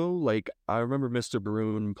 Bruin, though, like, I remember Mr.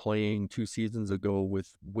 Bruin playing 2 seasons ago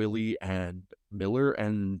with Willie and Miller,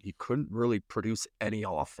 and he couldn't really produce any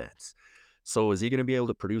offense. So is he going to be able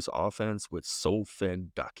to produce offense with Soph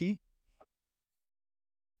and Ducky?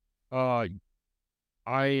 Uh,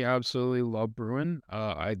 I absolutely love Bruin.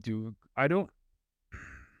 I do. I don't.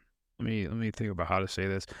 Let me think about how to say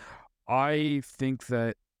this. I think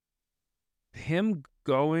that him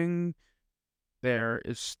going there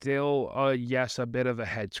is still, yes, a bit of a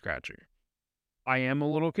head scratcher. I am a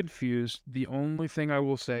little confused. The only thing I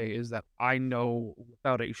will say is that I know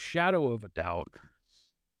without a shadow of a doubt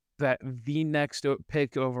that the next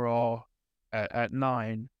pick overall at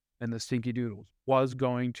 9 and the Stinky Doodles was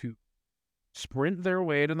going to sprint their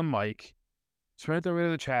way to the mic, sprint their way to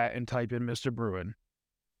the chat, and type in Mr. Bruin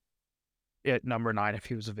at number 9 if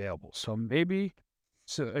he was available. So maybe,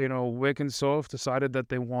 Wick and Soph decided that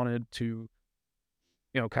they wanted to,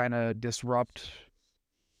 kind of disrupt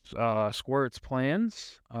Squirt's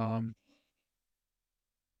plans. But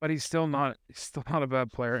he's still not a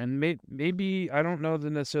bad player. And maybe I don't know the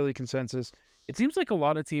necessarily consensus. It seems like a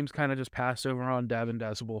lot of teams kind of just passed over on Davin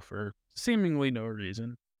Decibel for seemingly no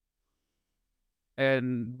reason.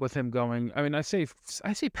 And with him going, I mean, I say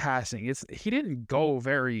passing. He didn't go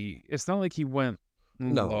very. It's not like he went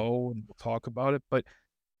No. low, and we'll talk about it. But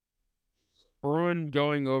Bruin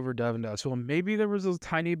going over Davin Decibel, maybe there was a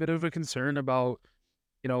tiny bit of a concern about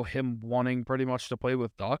him wanting pretty much to play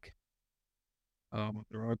with Duck.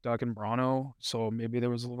 Duck and Brano. So maybe there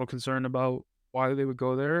was a little concern about why they would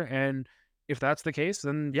go there. And if that's the case,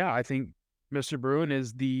 then yeah, I think Mr. Bruin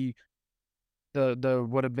is the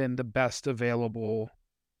would have been the best available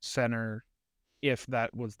center if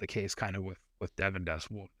that was the case, kind of with Devin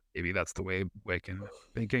Decibel. Maybe that's the way Wick and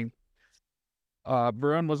thinking.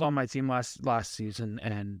 Bruin was on my team last season,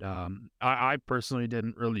 and I personally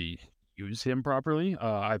didn't really use him properly.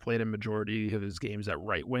 I played a majority of his games at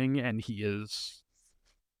right wing, and he is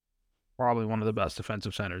probably one of the best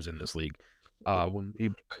defensive centers in this league. When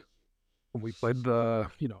we played the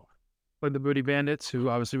Booty Bandits, who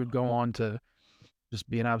obviously would go on to just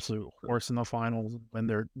be an absolute horse in the finals, when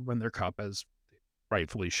their cup, as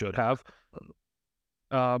rightfully should have.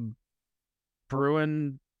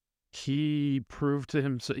 Bruin, he proved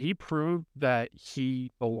that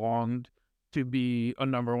he belonged to be a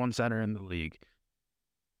number one center in the league.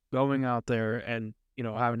 Going out there and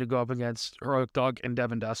having to go up against Heroic Doug and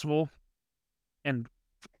Devin Decibel, and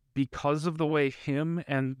because of the way him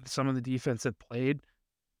and some of the defense had played,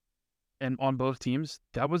 and on both teams,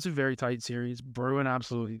 that was a very tight series. Bruin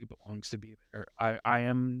absolutely belongs to be there. I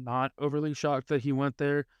am not overly shocked that he went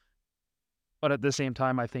there, but at the same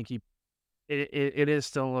time, I think it is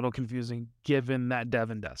still a little confusing given that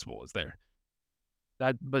Devin Decibel is there.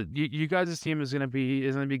 But you guys' team is gonna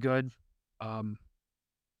be good.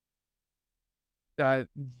 That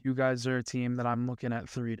you guys are a team that I'm looking at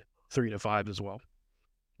 3-5 as well.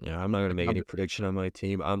 Yeah, I'm not going to make any prediction on my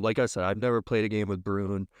team. Like I said, I've never played a game with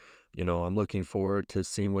Bruin. I'm looking forward to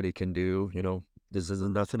seeing what he can do. This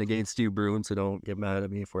isn't nothing against you, Bruin, so don't get mad at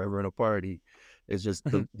me if we're ever in a party. It's just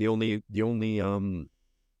the only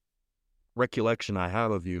recollection I have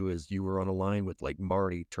of you is you were on a line with like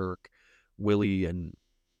Marty, Turk, Willie, and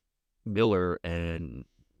Miller, and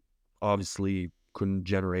obviously couldn't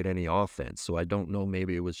generate any offense. So I don't know,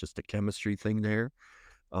 maybe it was just a chemistry thing there.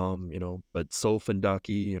 But Soph and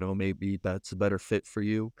Ducky, maybe that's a better fit for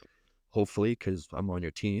you, hopefully, because I'm on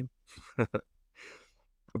your team.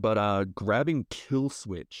 But grabbing Kill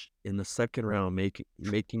Switch in the second round,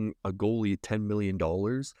 making a goalie $10 million.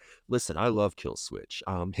 Listen, I love Kill Switch.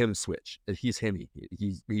 Him Switch. He's himmy.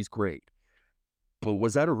 He's great. But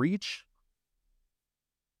was that a reach?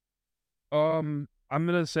 I'm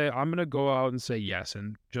gonna go out and say yes,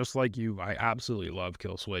 and just like you, I absolutely love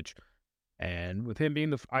Kill Switch. And with him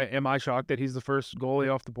being am I shocked that he's the first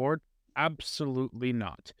goalie off the board? Absolutely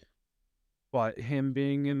not. But him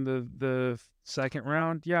being in the second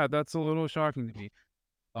round, yeah, that's a little shocking to me.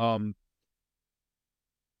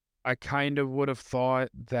 I kind of would have thought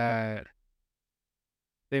that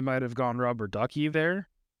they might have gone Rubber Ducky there.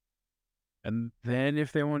 And then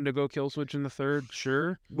if they wanted to go Kill Switch in the third,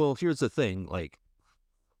 sure. Well, here's the thing. Like,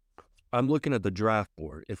 I'm looking at the draft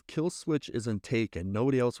board. If kill switch isn't taken,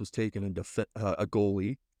 nobody else was taking a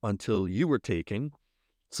goalie until you were taken.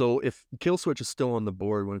 So if kill switch is still on the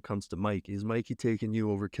board when it comes to Mikey, is Mikey taking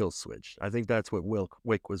you over kill switch? I think that's what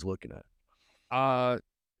Wick was looking at. Uh,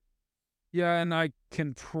 yeah, and I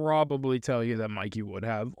can probably tell you that Mikey would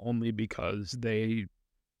have, only because they,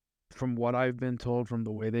 from what I've been told, from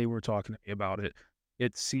the way they were talking to me about it,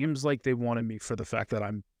 it seems like they wanted me for the fact that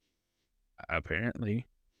I'm apparently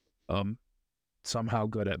um somehow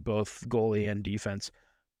good at both goalie and defense.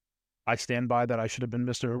 I stand by that I should have been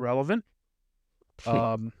Mr. Irrelevant.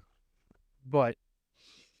 Um, but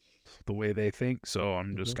the way they think, so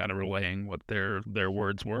I'm just Mhm. kind of relaying what their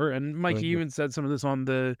words were. And Mikey even said some of this on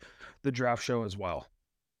the draft show as well.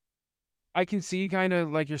 I can see kind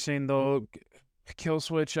of like you're saying though, kill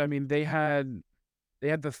switch. I mean, they had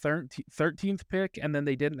the 13th pick, and then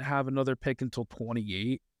they didn't have another pick until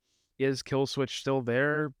 28. Is kill switch still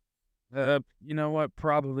there? You know what?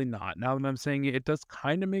 Probably not. Now that I'm saying it, it does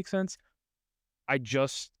kind of make sense. I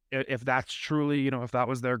just if that's truly, if that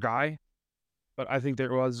was their guy, but I think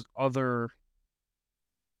there was other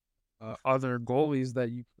goalies that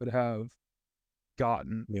you could have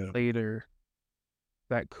gotten Yeah. later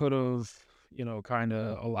that could have, kind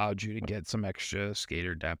of allowed you to get some extra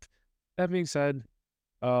skater depth. That being said,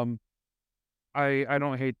 um, I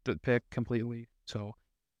don't hate the pick completely, so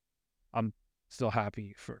I'm still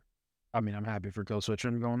happy for. I mean, I'm happy for Kill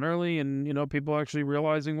Switcher going early, and people actually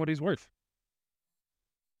realizing what he's worth.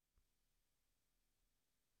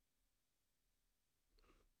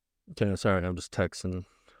 Okay, sorry, I'm just texting.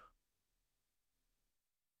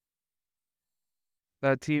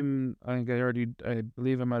 That team, I think I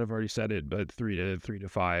believe I might have already said it, but 3 to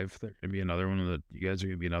 5, they're gonna be another one of the. You guys are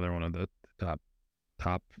gonna be another one of the top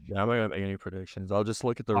Yeah, I'm not gonna make any predictions. I'll just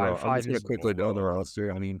look at the five. I'm Five just gonna is quickly go on the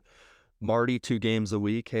roster. I mean, Marty 2 games a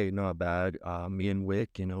week. Hey, not bad. Me and Wick,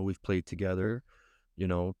 we've played together. You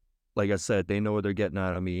know, like I said, they know what they're getting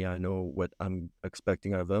out of me. I know what I'm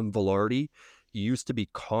expecting out of them. Velarde, he used to be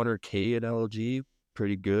Connor K at LG,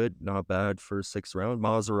 pretty good, not bad for 6th round.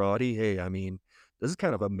 Maserati, hey, I mean, this is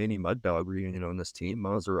kind of a mini mud dog, in this team.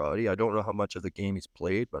 Maserati, I don't know how much of the game he's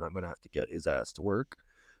played, but I'm gonna have to get his ass to work.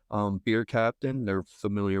 Beer Captain, they're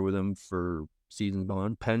familiar with him for season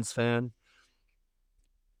gone. Pens fan,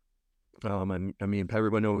 I mean,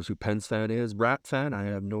 everyone knows who Pens fan is. Rat fan, I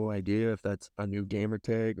have no idea if that's a new gamer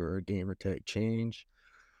tag or a gamer tag change.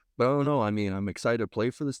 But I don't know. I mean, I'm excited to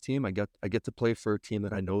play for this team. I get to play for a team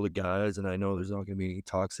that I know the guys, and I know there's not going to be any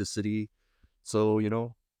toxicity.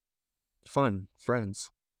 So fun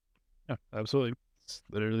friends. Yeah, absolutely. It's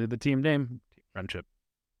literally the team name, team friendship.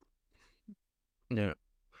 Yeah.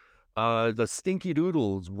 The Stinky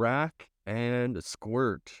Doodles, Rack and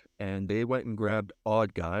Squirt, and they went and grabbed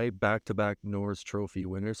Odd Guy, back-to-back Norris Trophy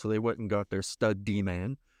winners. So they went and got their stud D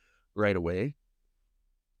man right away.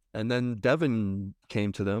 And then Devin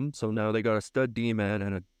came to them, so now they got a stud D man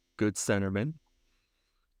and a good centerman.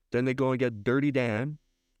 Then they go and get Dirty Dan,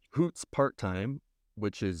 Hoots part time,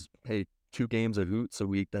 which is, hey, 2 games of Hoots a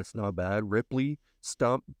week. That's not bad. Ripley,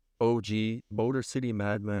 Stump, OG, Motor City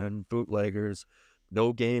Madman, Bootleggers,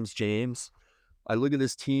 No Games James. I look at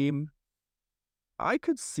this team. I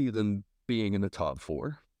could see them being in the top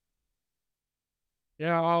 4.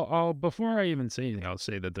 Yeah, I'll before I even say anything, I'll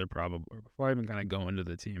say that they're probably before I even kind of go into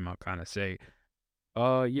the team, I'll kind of say,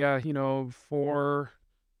 yeah, 4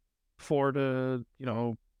 to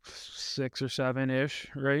 6 or 7 ish,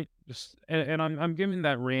 right? Just and I'm giving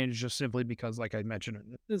that range just simply because, like I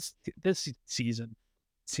mentioned, this season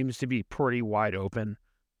seems to be pretty wide open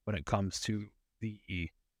when it comes to the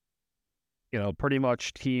pretty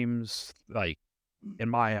much teams like in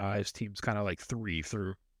my eyes teams kind of like 3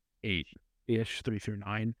 through 8 ish, 3 through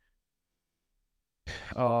 9.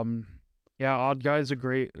 Um, yeah, Odd Guy's a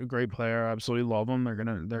great player. I absolutely love him. They're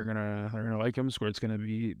gonna like him. Squirt's gonna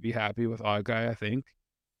be happy with Odd Guy, I think.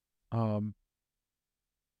 Um,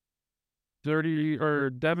 Dirty or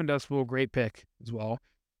Devin Decibel, great pick as well.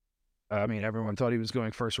 I mean, everyone thought he was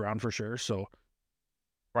going first round for sure. So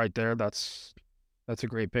right there, that's a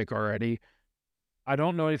great pick already. I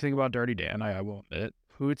don't know anything about Dirty Dan. I will admit,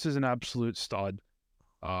 Hoots is an absolute stud.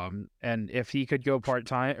 And if he could go part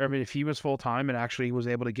time, I mean, if he was full time and actually was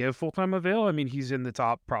able to give full time avail, I mean, he's in the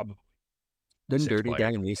top probably Then six Dirty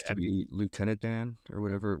players. Dan used to And be Lieutenant Dan or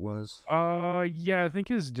whatever it was. yeah, I think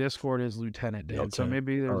his Discord is Lieutenant Dan, so Okay.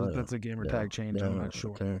 maybe Oh, that's a gamer yeah. tag change. I'm Yeah. not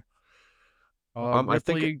sure. Okay. I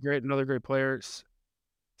think Ripley, another great player.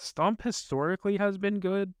 Stump historically has been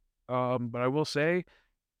good. But I will say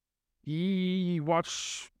he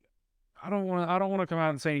watch. I don't want to come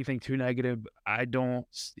out and say anything too negative. But I don't.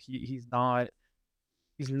 He's not.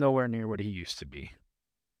 He's nowhere near what he used to be.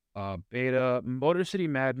 Beta Motor City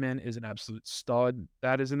Madman is an absolute stud.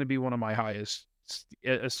 That is gonna be one of my highest,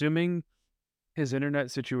 assuming his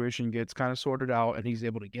internet situation gets kinda sorted out and he's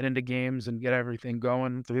able to get into games and get everything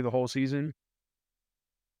going through the whole season.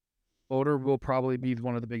 Motor will probably be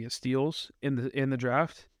one of the biggest steals in the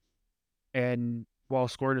draft, and while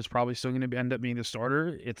Squirt is probably still gonna end up being the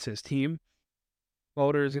starter, it's his team.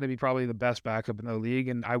 Motor is gonna be probably the best backup in the league,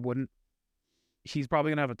 and I wouldn't he's probably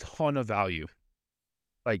gonna have a ton of value,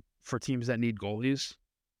 like, for teams that need goalies.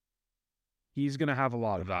 He's gonna have a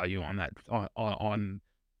lot of value on that on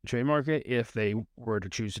the trade market if they were to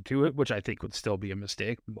choose to do it, which I think would still be a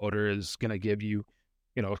mistake. Motor is gonna give you,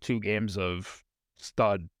 2 games of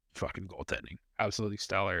stud fucking goaltending. Absolutely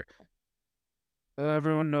stellar.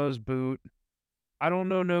 Everyone knows Boot. I don't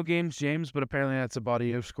know No Games James, but apparently that's a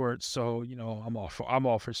body of Squirt, so, I'm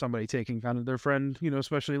all for somebody taking kind of their friend,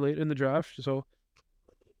 especially late in the draft. So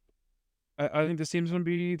I think this team's gonna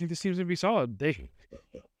be solid.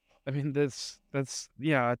 I mean, that's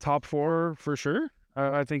yeah, top 4 for sure.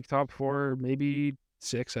 I think top 4, maybe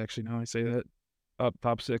 6 actually, now I say that. Up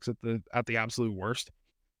top 6 at the absolute worst.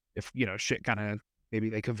 If, shit kinda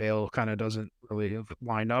maybe they Cavale kinda doesn't really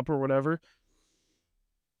line up or whatever.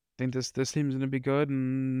 I think this team's gonna be good,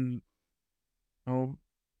 and,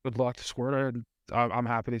 good luck to Squirt. I'm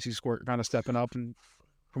happy to see Squirt kinda stepping up, and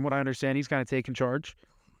from what I understand, he's kinda taking charge.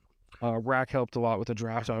 Rack helped a lot with the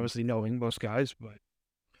draft, obviously knowing most guys, but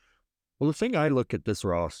Well, the thing I look at this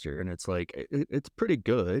roster and it's like it's pretty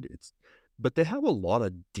good. But they have a lot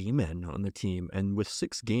of D-men on the team, and with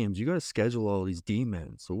 6 games, you gotta schedule all these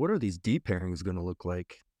D-men. So what are these D pairings gonna look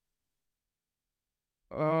like?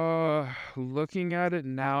 looking at it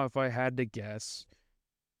now, if I had to guess,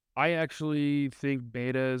 I actually think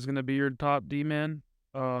Beta is gonna be your top D man.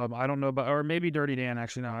 I don't know about, or maybe Dirty Dan.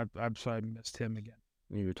 Actually, no, I'm sorry, I missed him again.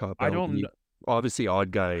 Your top I don't LD. know. Obviously,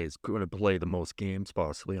 Odd Guy is gonna play the most games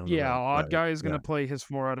possibly on the Yeah, right Odd side. Guy is Yeah. gonna play his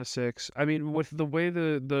 4 out of 6. I mean, with the way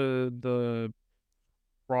the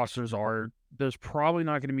rosters are, there's probably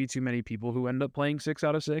not gonna be too many people who end up playing 6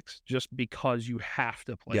 out of 6, just because you have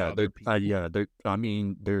to play Yeah, other people. I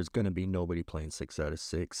mean, there's gonna be nobody playing 6 out of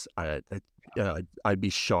 6. Yeah, I'd be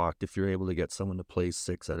shocked if you're able to get someone to play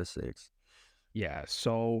 6 out of 6. Yeah,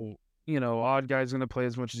 so, Odd Guy's gonna play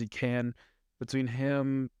as much as he can. Between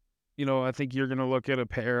him, I think you're gonna look at a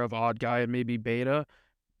pair of Odd Guy and maybe Beta,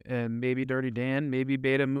 and maybe Dirty Dan. Maybe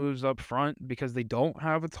Beta moves up front because they don't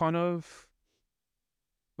have a ton of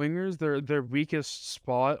wingers. Their weakest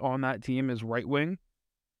spot on that team is right wing.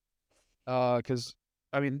 Because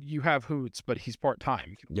I mean, you have Hoots, but he's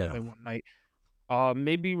part-time. He can Yeah. play one night.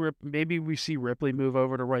 Maybe we see Ripley move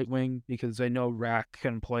over to right wing because I know Rack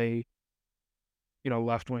can play,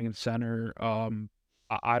 left wing and center.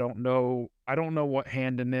 I don't know. I don't know what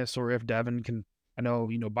hand in this, or if Devin can. I know,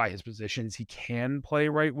 by his positions, he can play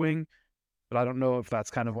right wing, but I don't know if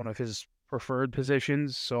that's kind of one of his preferred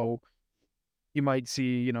positions. So you might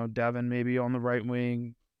see, Devin maybe on the right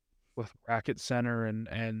wing with Rack at center,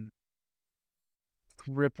 and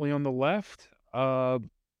Ripley on the left.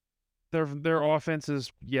 Their offense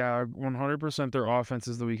is, yeah, 100% their offense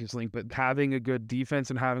is the weakest link, but having a good defense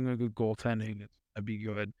and having a good goaltending is gonna be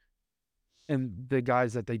good. And the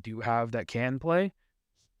guys that they do have that can play,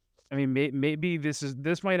 I mean, maybe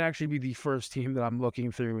this might actually be the first team that I'm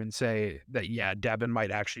looking through and say that, yeah, Devin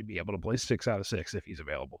might actually be able to play 6 out of 6 if he's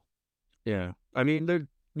available. Yeah. I mean, they're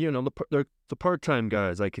the part-time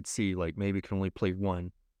guys I could see, like, maybe can only play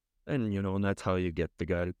 1, and that's how you get the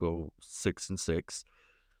guy to go 6 and 6.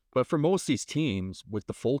 But for most of these teams, with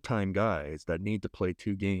the full-time guys that need to play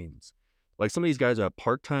 2 games, like, some of these guys are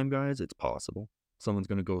part-time guys, it's possible. Someone's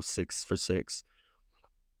gonna go 6 for 6.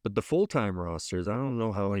 But the full-time rosters, I don't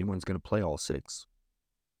know how anyone's gonna play all 6.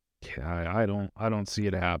 Yeah, I don't see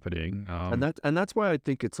it happening. And that's why I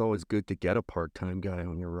think it's always good to get a part-time guy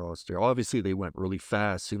on your roster. Obviously, they went really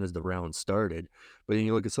fast as soon as the round started, but then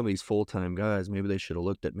you look at some of these full-time guys, maybe they should have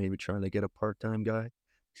looked at maybe trying to get a part-time guy.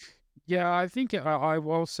 Yeah, I think I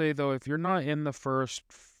will say though, if you're not in the first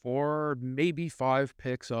 4, maybe 5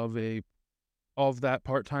 picks of that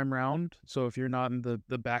part-time round, so if you're not in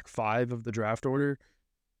the back 5 of the draft order,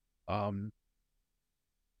 um,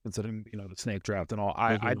 considering, the snake draft and all,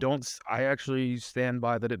 Mhm. I actually stand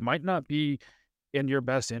by that it might not be in your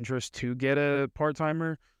best interest to get a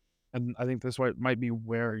part-timer, and I think this might be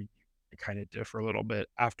where you kinda differ a little bit.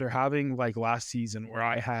 After having, like, last season where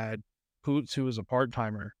I had Hoots, who was a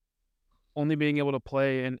part-timer, only being able to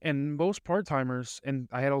play, and most part-timers, and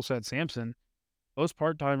I had also had Samson, most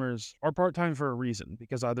part-timers are part-time for a reason,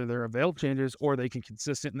 because either their avail changes or they can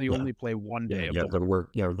consistently Yeah. only play 1 day of the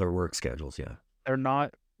week. Their work schedules, yeah. they're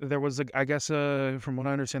not. There was a, I guess, from what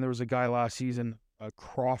I understand, there was a guy last season,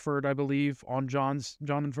 Crawford, I believe, on John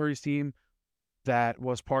and Furry's team that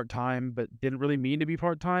was part time, but didn't really mean to be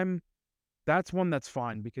part time. That's one that's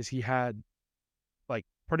fine because he had like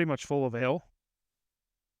pretty much full avail,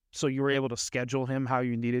 so you were able to schedule him how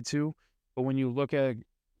you needed to. But when you look at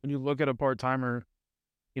a part timer,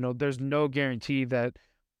 there's no guarantee that,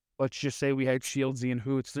 let's just say we had Shieldsy and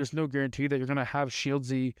Hoots. There's no guarantee that you're gonna have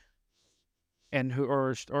Shieldsy and who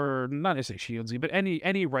or not necessarily Shieldsy, but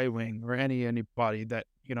any right wing or anybody that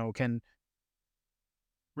can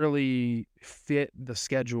really fit the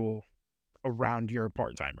schedule around your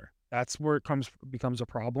part timer. That's where it becomes a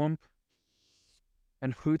problem.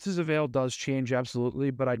 And Hoots' avail does change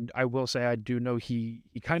absolutely, but I will say I do know he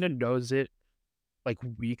kind of knows it like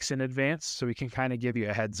weeks in advance, so he can kind of give you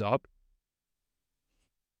a heads up.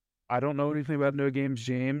 I don't know anything about No Games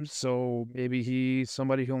James, so maybe he's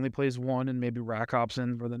somebody who only plays one and maybe rack hops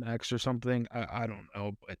in for the next or something. I don't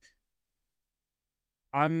know, but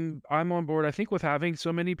I'm on board. I think with having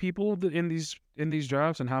so many people in these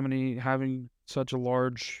drafts and having such a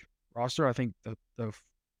large roster, I think the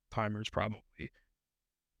timers probably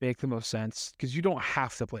make the most sense because you don't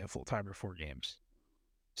have to play a full timer 4 games.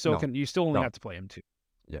 So No, can you still only no, have to play him 2.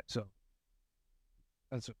 yeah, So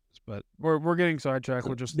that's but we're getting sidetracked.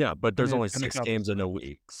 We're just yeah. But there's gonna only finish six out this. games in a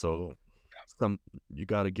week, so some you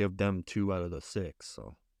got to give them 2 out of the 6.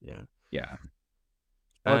 So yeah. Yeah,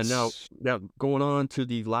 And now, let's. now going on to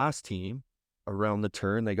the last team around the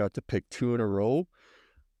turn, they got to pick 2 in a row.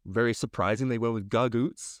 Very surprising, they went with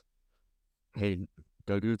Gagoots. Hey,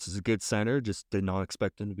 Gagoots is a good center. Just did not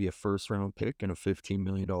expect him to be a first-round pick and a $15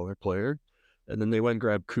 million player. And then they went and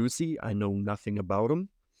grabbed Kusi. I know nothing about him.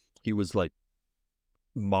 He was like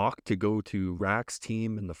mocked to go to Rack's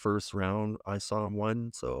team in the first round. I saw him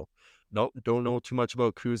one, so nope, don't know too much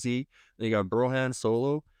about Kuzi. They got Brohan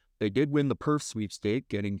Solo. They did win the Perf sweepstake,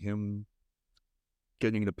 getting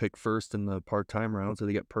to pick first in the part-time round, so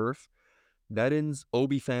they get Perf. Nettins,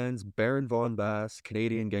 Obi fans, Baron Von Bass,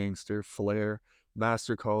 Canadian Gangster, Flair,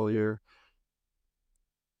 Master Collier.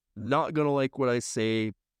 Not gonna like what I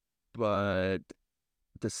say, but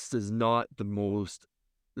this is not the most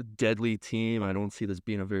deadly team. I don't see this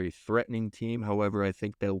being a very threatening team. However, I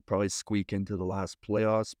think they'll probably squeak into the last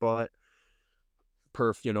playoff spot.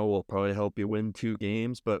 Perf, will probably help you win 2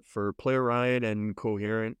 games. But for Player Ryan and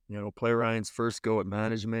Coherent, Player Ryan's first go at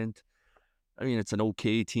management, I mean, it's an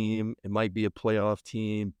okay team. It might be a playoff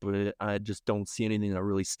team, but I just don't see anything that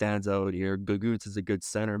really stands out here. Gagoots is a good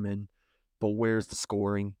centerman, but where's the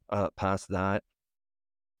scoring past that?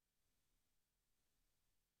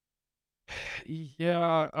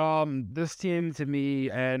 Yeah, this team to me,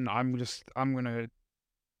 and I'm gonna.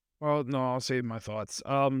 Well, no, I'll save my thoughts.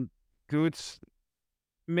 Goots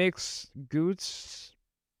Goots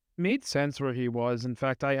made sense where he was. In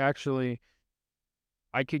fact, I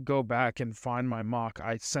could go back and find my mock.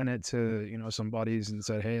 I sent it to, some buddies and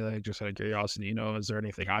said, "Hey, like just out of curiosity, is there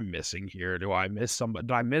anything I'm missing here? Do I miss somebody?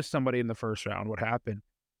 Did I miss somebody in the first round? What happened?"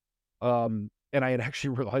 And I had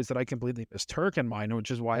actually realized that I completely missed Turk in mine, which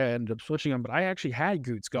is why I ended up switching him. But I actually had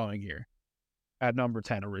Goots going here at number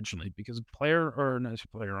 10 originally because not player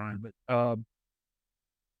Ryan, but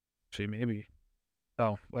actually maybe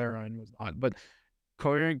player Ryan was not. But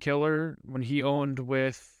Coherent Killer when he owned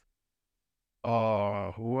with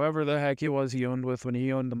whoever the heck he was he owned with when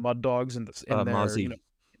he owned the Mud Dogs in their Mozzie.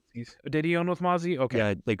 did he own with Mozzie? Okay.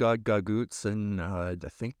 Yeah, they got Gagoots, and I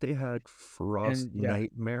think they had Frost And yeah,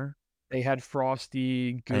 Nightmare they had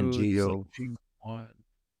Frosty, and Goots, like Geo, G1.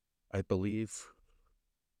 I believe.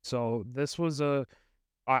 So this was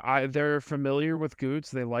they're familiar with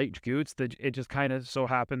Goots. They liked Goots. It just kind of so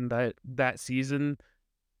happened that that season,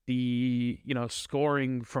 the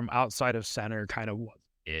scoring from outside of center kind of was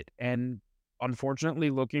it. And unfortunately,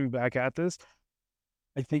 looking back at this,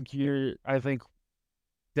 I think they're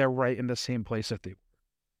right in the same place that they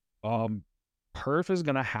were. Perf is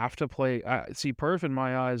gonna have to play. See, Perf in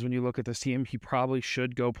my eyes, when you look at this team, he probably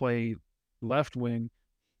should go play left wing,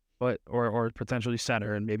 but or potentially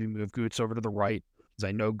center, and maybe move Goots over to the right, because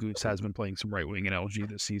I know Goots has been playing some right wing in LG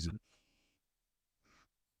this season.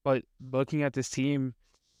 But looking at this team,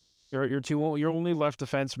 your only left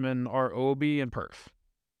defensemen are Obi and Perf.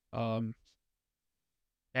 Um,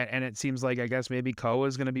 and it seems like I guess maybe Koa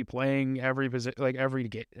is going to be playing every position, like every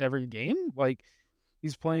game. Like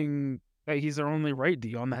he's playing. He's their only right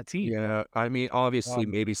D on that team. Yeah, I mean, obviously,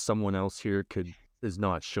 Um, maybe someone else here is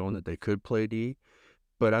not shown that they could play D,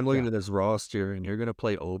 but I'm looking yeah, at this roster, and you're gonna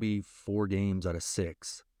play Obi 4 games out of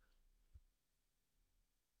 6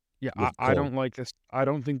 yeah. I, with I Cole. don't like this. I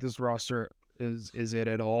don't think this roster. is it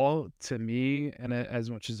at all to me. And as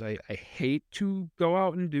much as I hate to go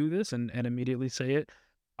out and do this and immediately say it,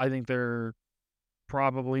 I think they're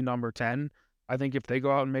probably number 10. I think if they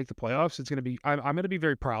go out and make the playoffs, it's gonna be I'm gonna be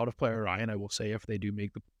very proud of Player Ryan, I will say, if they do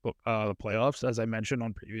make the playoffs, as I mentioned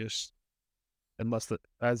on previous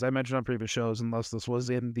as I mentioned on previous shows, unless this was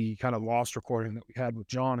in the kind of lost recording that we had with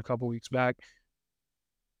John a couple weeks back.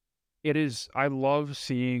 I love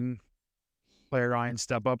seeing Player Ryan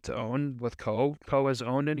step up to own with Ko. Ko has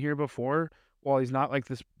owned in here before. While he's not like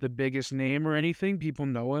the biggest name or anything, people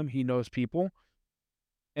know him. He knows people.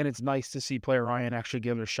 And it's nice to see Player Ryan actually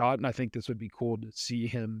give it a shot. And I think this would be cool to see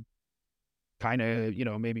him kind of,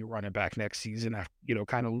 maybe run it back next season after,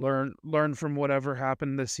 kind of learn from whatever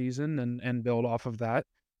happened this season and build off of that.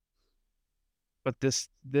 But this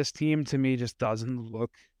team to me just doesn't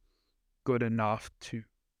look good enough to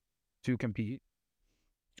compete.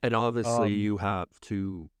 And obviously Um you have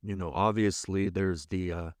to, obviously there's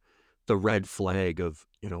the red flag of,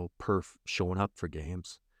 Perf showing up for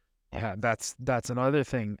games. yeah, that's another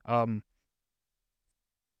thing.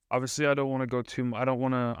 Obviously I don't want to go too I don't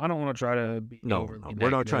want to try to be No, no, overly we're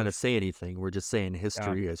not trying to negative. say anything. We're just saying Yeah.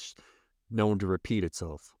 history is known to repeat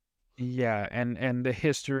itself. Yeah, and the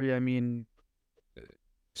history, I mean,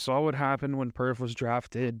 saw what happened when Perf was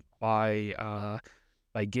drafted by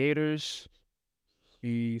Gators.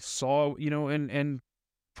 We saw, and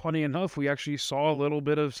funny enough, we actually saw a little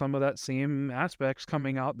bit of some of that same aspects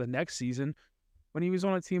coming out the next season when he was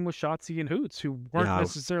on a team with Shotzi and Hoots, who weren't Yeah,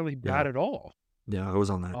 necessarily yeah, bad at all. yeah. I was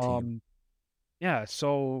on that team. Um, yeah,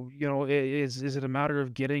 so is it a matter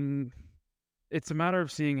of getting? It's a matter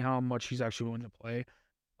of seeing how much he's actually willing to play.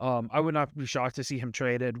 I would not be shocked to see him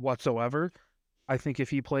traded whatsoever. I think if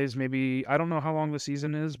he plays maybe I don't know how long the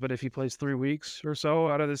season is, but if he plays 3 weeks or so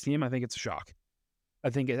out of this team, I think it's a shock. I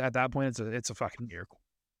think at that point it's a fucking miracle.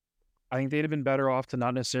 I think they'd have been better off to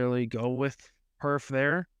not necessarily go with Perf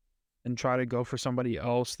there and try to go for somebody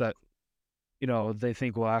else that they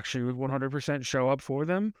think will actually 100% show up for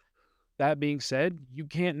them. That being said, you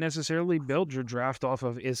can't necessarily build your draft off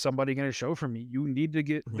of is somebody going to show for me. You need to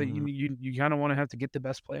get the Yeah, you kind of want to have to get the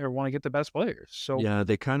best player, want to get the best players. So yeah.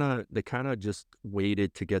 They kind of just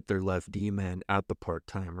waited to get their left D man at the part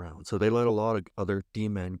time round, so they let a lot of other D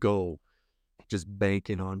men go, just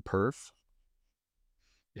banking on Perf.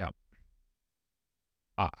 yeah,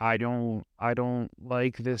 I don't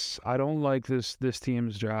like this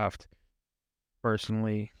team's draft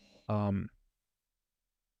personally. Um,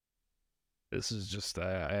 this is just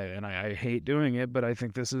I hate doing it, but I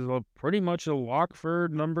think this is pretty much a lock for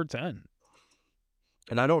number 10.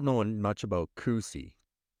 And I don't know much about Kusi,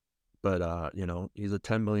 but he's a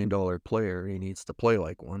 $10 million player. He needs to play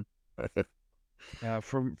like one. Yeah,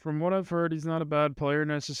 from what I've heard, he's not a bad player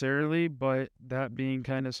necessarily, but that being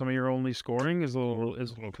kind of some of your only scoring is a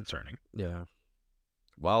little concerning. Yeah.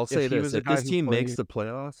 Well, I'll If say he this: was a if guy this who team makes played, the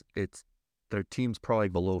playoffs, their team's probably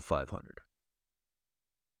below 500.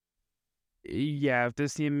 yeah, if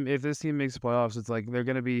this team makes the playoffs, it's like they're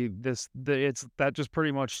gonna be it's that just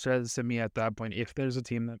pretty much says to me at that point, if there's a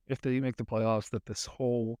team that if they make the playoffs, that this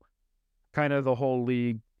whole kind of the whole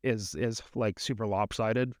league is like super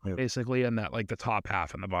lopsided Yep. basically, and that like the top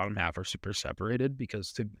half and the bottom half are super separated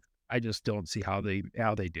because I just don't see how they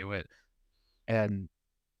do it. And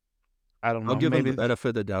I don't I'll know, give them the maybe benefit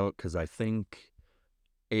of the doubt because I think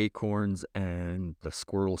Acorns and the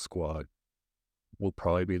Squirrel Squad will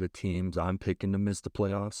probably be the teams I'm picking to miss the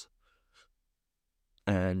playoffs,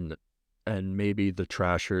 and maybe the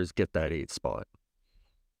Trashers get that 8th spot.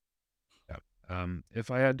 yeah. If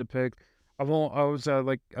I had to pick, I was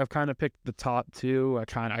like I've kind of picked the top two.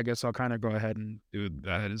 I guess I'll kind of go ahead and do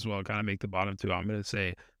that as well. Kind of make the bottom two. I'm gonna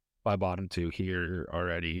say my bottom two here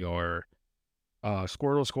already, or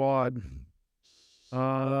Squirtle Squad.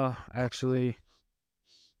 Actually,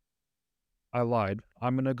 I lied.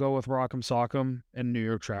 I'm gonna go with Rock'em Sock'em and New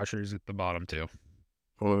York Trashers at the bottom two.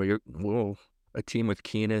 Well, a team with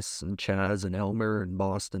Keenis and Chaz and Elmer and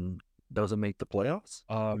Boston doesn't make the playoffs.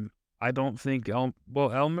 I don't think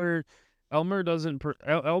Elmer doesn't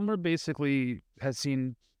Elmer basically has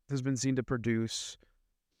been seen to produce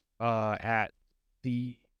at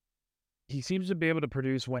the he seems to be able to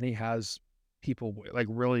produce when he has people like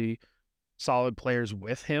really solid players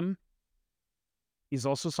with him. He's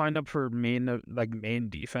also signed up for main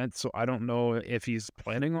defense, so I don't know if he's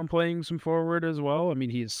planning on playing some forward as well. I mean,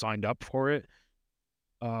 he's signed up for it.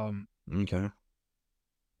 Um, Okay.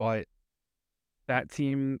 but I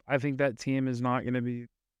think that team is not going to be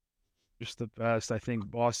just the best. I think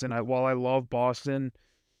Boston. While I love Boston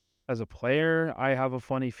as a player, I have a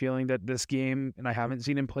funny feeling that this game, and I haven't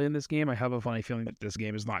seen him play in this game, I have a funny feeling that this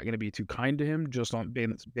game is not going to be too kind to him, just on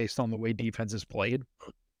based on the way defense is played,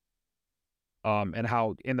 and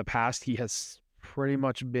how in the past he has pretty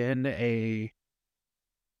much been a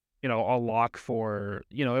lock for,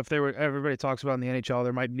 if there were everybody talks about in the NHL,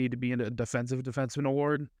 there might need to be a defensive defenseman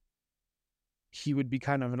award. He would be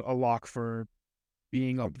kind of a lock for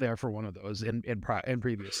being up there for one of those in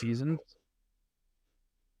previous seasons.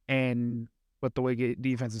 And but the way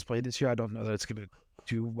defense is played this year, I don't know that it's going to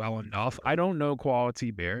do well enough. I don't know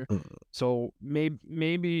quality bear, so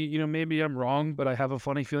maybe I'm wrong, but I have a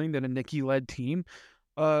funny feeling that a Nicky led team,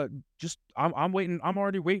 just I'm waiting. I'm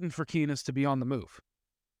already waiting for Keenest to be on the move.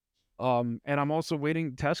 And I'm also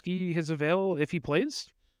waiting. Teskey, his avail, if he plays,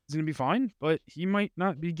 he's gonna be fine, but he might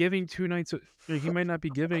not be giving 2 nights. Or he might not be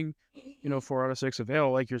giving, 4 out of 6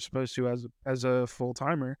 avail like you're supposed to as a full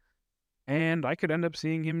timer. And I could end up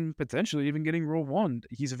seeing him potentially even getting rule 1.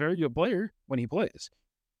 He's a very good player when he plays.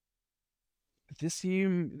 This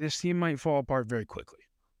team might fall apart very quickly.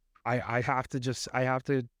 I have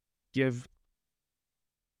to give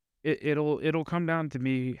it. It'll come down to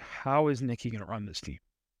me. How is Nicky gonna run this team?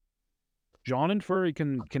 John and Furry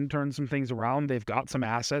can turn some things around. They've got some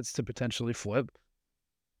assets to potentially flip.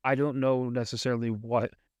 I don't know necessarily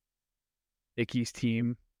what Nicky's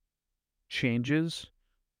team changes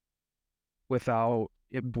without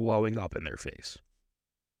it blowing up in their face.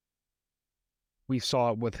 We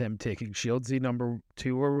saw it with him taking Shieldsy number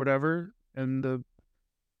 2 or whatever in the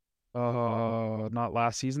not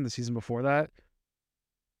last season, the season before that.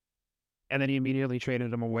 And then he immediately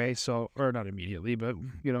traded him away. Or not immediately, but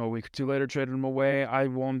a week or 2 later, traded him away. I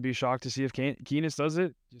won't be shocked to see if Keenest does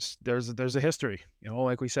it. Just there's a history,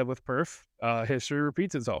 like we said with Perf. History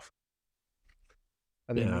repeats itself.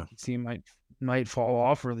 I think Nicky's team might fall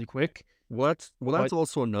off really quick. That's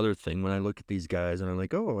also another thing when I look at these guys and I'm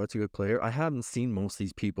like, oh, that's a good player. I haven't seen most of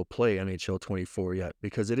these people play NHL 24 yet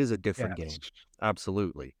because it is a different game.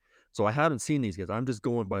 Absolutely. So I haven't seen these guys. I'm just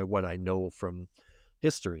going by what I know from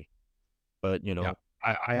history. But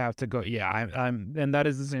I have to go. Yeah, I'm, and that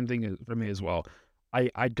is the same thing for me as well.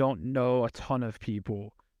 I don't know a ton of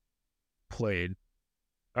people played,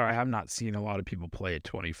 or I have not seen a lot of people play at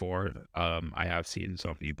 24. I have seen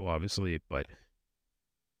some people obviously, but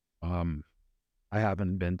I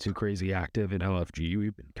haven't been too crazy active in LFG.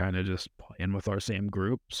 We've been kind of just playing with our same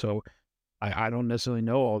group, so I don't necessarily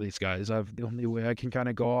know all these guys. The only way I can kind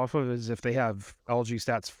of go off of is if they have LG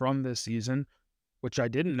stats from this season, which I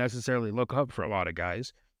didn't necessarily look up for a lot of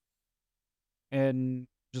guys, and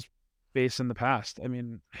just based in the past. I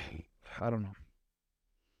mean, I don't know.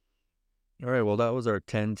 All right, well, that was our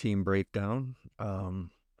 10-team breakdown.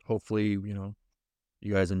 Hopefully, you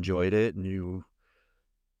guys enjoyed it and you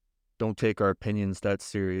don't take our opinions that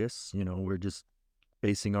serious. We're just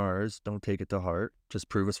basing ours. Don't take it to heart. Just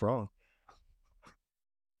prove us wrong.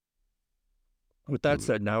 With that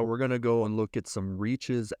said, now we're going to go and look at some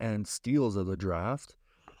reaches and steals of the draft.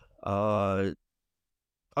 I'll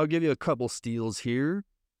give you a couple steals here.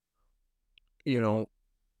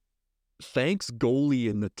 Thanks goalie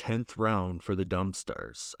in the 10th round for the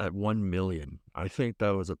Dumpstars at $1 million. I think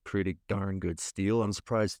that was a pretty darn good steal. I'm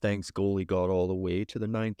surprised Thanks goalie got all the way to the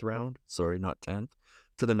 9th round. Sorry, not 10th,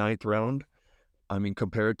 to the 9th round. I mean,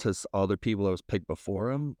 compared to other people that was picked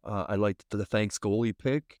before him, I liked the Thanks goalie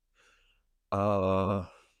pick. The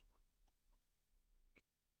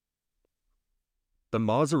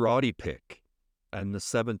Maserati pick and the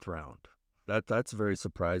 7th round. That's very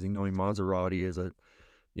surprising, knowing Maserati is a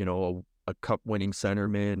cup-winning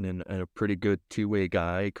centerman and a pretty good two-way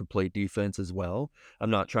guy, could play defense as well. I'm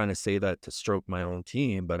not trying to say that to stroke my own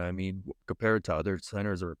team, but I mean, compared to other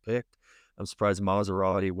centers that were picked, I'm surprised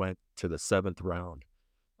Maserati went to the 7th round.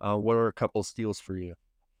 What are a couple steals for you?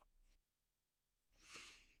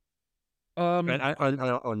 And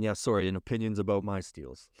opinions about my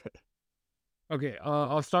steals. Okay,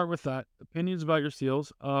 I'll start with that. Opinions about your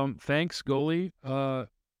steals. Thanks goalie.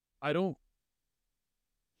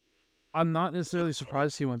 I'm not necessarily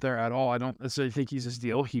surprised he went there at all. I don't necessarily think he's a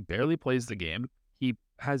steal. He barely plays the game. He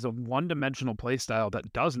has a one-dimensional play style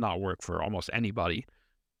that does not work for almost anybody.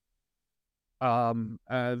 To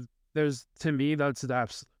me, that's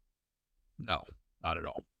no, not at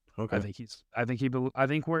all. Okay. I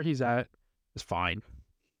think where he's at is fine.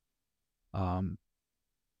 I'm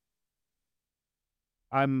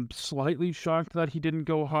slightly shocked that he didn't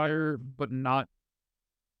go higher, but not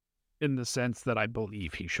in the sense that I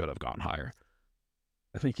believe he should have gone higher.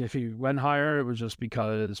 I think if he went higher, it was just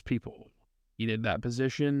because people needed that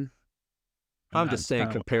position. and I'm just that's saying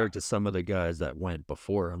kind of what compared to happened. some of the guys that went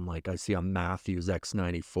before him, like, I see a Matthews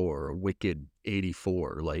X94, a Wicked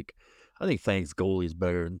 84, like, I think Thanks goalie's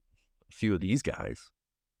better than a few of these guys.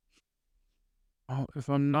 Oh, if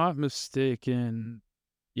I'm not mistaken,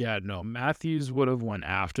 yeah, no, Matthews would have went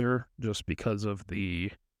after just because of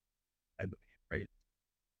the I believe, right?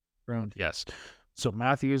 Round, yes. So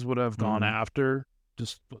Matthews would have gone Mhm. after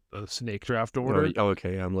just with the snake draft Oh, order.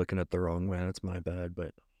 okay, I'm looking at the wrong one, it's my bad,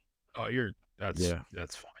 but Oh, you're yeah.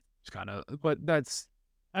 that's fine. It's kind of, but that's,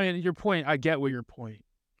 I mean, your point. I get what your point.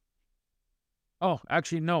 Oh,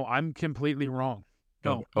 actually, no, I'm completely wrong. Oh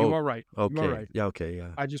No, you oh, are right. You are okay, right. yeah, okay,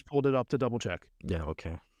 yeah. I just pulled it up to double check. Yeah,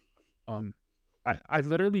 okay. Um, I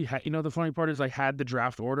literally had, the funny part is I had the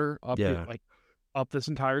draft order up it Yeah. like up this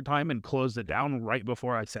entire time and closed it down right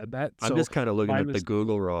before I said that. I'm So just kinda looking my at the mis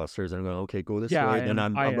Google rosters and I'm going, "Okay, go this yeah, way," then I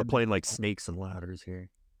I'm am as playing like well. snakes and ladders here.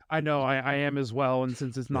 I know I am as well, and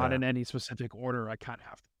since it's not Yeah, in any specific order, I kind of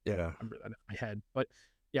have to yeah. remember that in my head. But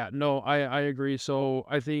yeah, no, I agree. So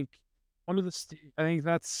I think one of the I think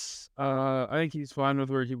that's I think he's fine with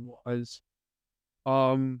where he was.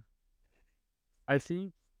 Um, I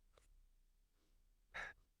think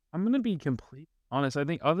I'm gonna be complete honest. I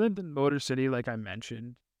think other than Motor City, like I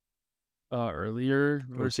mentioned earlier,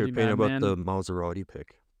 Motor What's your City opinion about Madman. the Maserati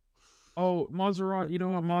pick? Oh, Maserati. You know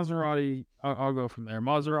what, Maserati? I'll go from there.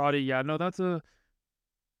 Maserati. Yeah, no, that's a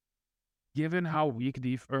given how weak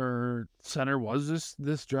or center was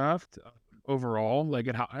this draft overall. Like,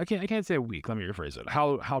 and how I can't say weak. Let me rephrase it.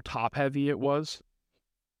 How top heavy it was.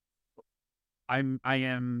 I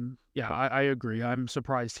am, yeah, I agree. I'm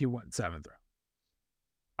surprised he went seventh round.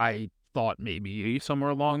 I thought maybe somewhere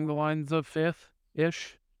along the lines of fifth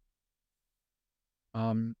ish.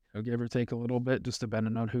 Give or take a little bit, just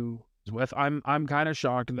depending on who is with. I'm kind of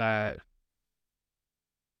shocked that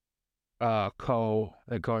Coher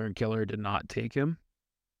and Killer did not take him,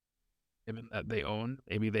 given that they own.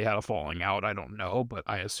 Maybe they had a falling out. I don't know, but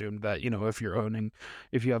I assumed that if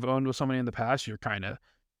you have owned with somebody in the past, you're kind of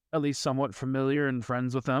at least somewhat familiar and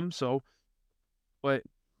friends with them. So, but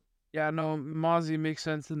yeah, no, Mozzie makes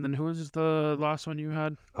sense. And then who was the last one you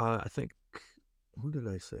had? I think who did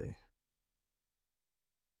I say?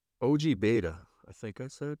 OG Beta, I think I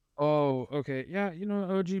said. Oh, okay, yeah,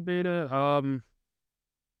 OG Beta.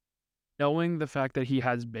 Knowing the fact that he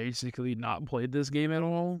has basically not played this game at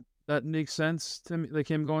all, that makes sense to me. Like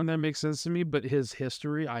him going there makes sense to me, but his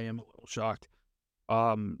history, I am a little shocked.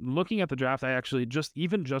 Looking at the draft, I actually just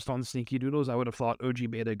on Sneaky Doodles, I would have thought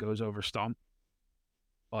OG Beta goes over Stump,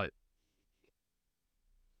 but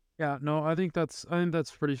yeah, no, I think that's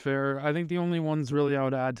pretty fair. I think the only ones really I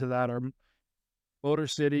would add to that are Motor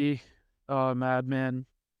City, Madman.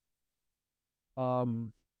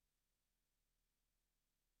 Um,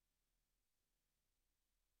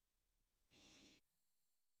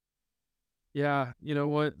 yeah, you know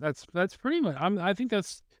what? That's pretty much. I think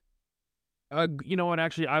that's. You know what?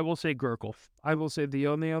 Actually, I will say Gurkel. I will say the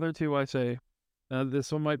only other two I say.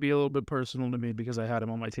 This one might be a little bit personal to me because I had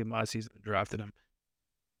him on my team last season and drafted him.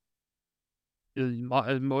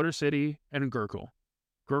 Motor City and Gurkel.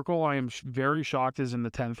 Gurkel, I am very shocked is in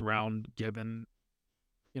the 10th round, given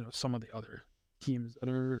some of the other teams that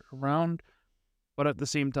are around. But at the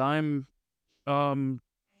same time, um,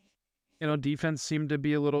 defense seemed to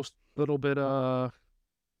be a little bit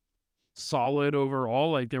solid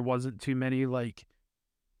overall. Like there wasn't too many like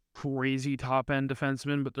crazy top end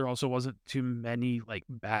defensemen, but there also wasn't too many like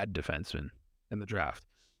bad defensemen in the draft.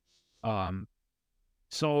 Um,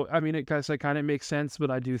 so I mean, it kind of makes sense,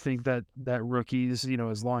 but I do think that rookies,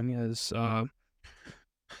 as long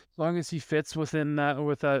as he fits within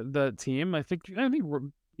that team, I think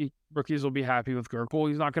rookies will be happy with Gurkel.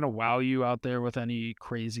 He's not going to wow you out there with any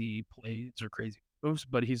crazy plays or crazy moves,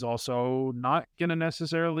 but he's also not going to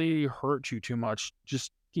necessarily hurt you too much.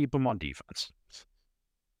 Just keep him on defense.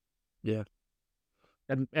 Yeah.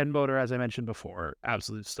 And Motor, as I mentioned before,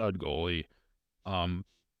 absolute stud goalie. Um,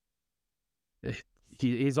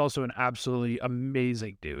 he's also an absolutely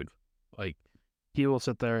amazing dude. Like he will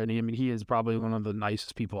sit there and he is probably one of the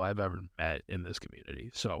nicest people I've ever met in this community.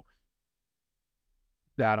 So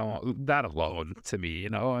that alone to me,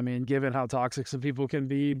 I mean, given how toxic some people can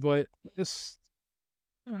be, but this,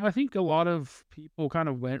 I think a lot of people kind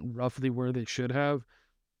of went roughly where they should have.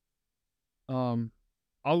 Um,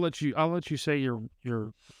 I'll let you say your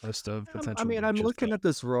list of I potential mean, I'm reaches looking though. at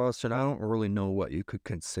this roster and I don't really know what you could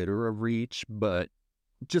consider a reach, but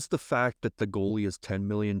just the fact that the goalie is $10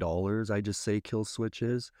 million, I just say kill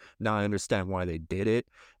switches. Now I understand why they did it,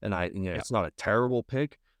 and Yeah, it's not a terrible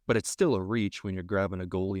pick, but it's still a reach when you're grabbing a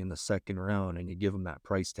goalie in the second round and you give him that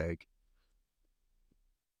price tag.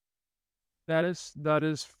 that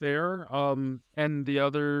is fair. And the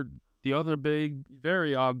other big,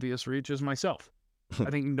 very obvious reach is myself. I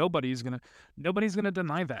think nobody's gonna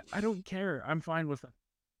deny that. I don't care. I'm fine with it.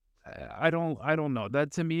 I don't know.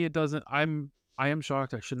 That to me it doesn't I am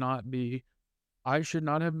shocked. I should not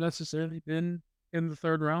have necessarily been in the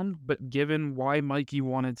 3rd round, but given why Mikey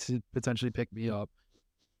wanted to potentially pick me up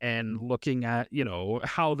and looking at,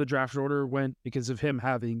 how the draft order went because of him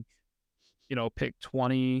having, pick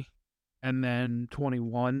 20 and then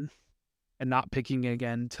 21 and not picking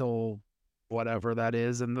again till whatever that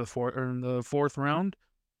is in the 4th round.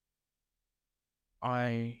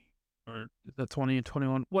 I or the 20 and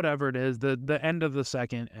 21, whatever it is, the end of the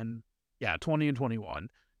 2nd and yeah, 20 and 21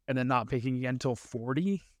 and then not picking again till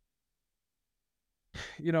 40.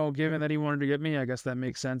 Given that he wanted to get me, I guess that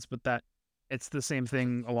makes sense, but that it's the same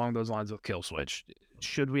thing along those lines with Kill Switch.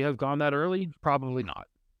 Should we have gone that early? Probably not.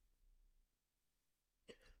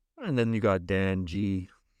 And then you got Dan G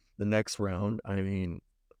the next round. I mean,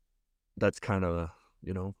 that's kind of,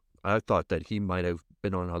 you know, I thought that he might have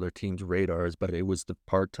been on other teams' radars, but it was the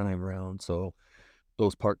part-time round. So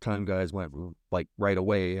those part-time guys went like right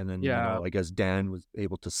away. And then, Yeah. I guess Dan was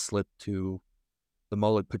able to slip to the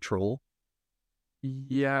Mullet Patrol.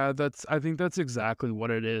 Yeah, I think that's exactly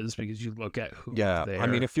what it is because you look at who's Yeah. I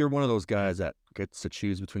mean, there. if you're one of those guys that gets to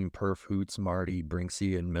choose between Perf, Hoots, Marty,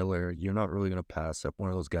 Brinksy, and Miller, you're not really going to pass up one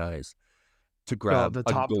of those guys to No, grab the a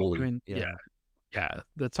top I goalie. mean, yeah, Yeah. yeah,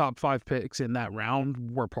 the top 5 picks in that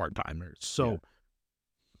round were part-timers. Yeah. So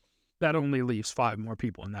that only leaves 5 more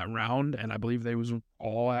people in that round, and I believe they was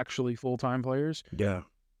all actually full-time players Yeah.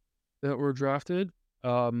 that were drafted.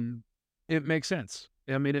 Um, it makes sense.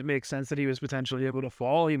 I mean, it makes sense that he was potentially able to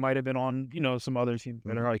fall. He might have been on, some other teams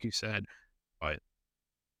better, Mhm. like you said, but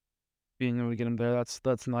being able to get him there,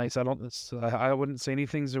 that's nice. I wouldn't say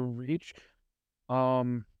anything's a reach.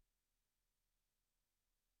 Um,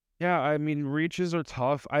 yeah, I mean, reaches are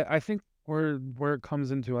tough. I think where it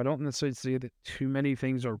comes into, I don't necessarily say that too many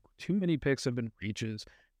picks have been reaches.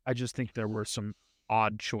 I just think there were some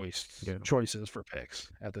odd Yeah. choices for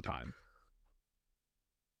picks at the time.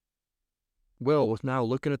 Well, with now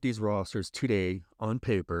looking at these rosters today on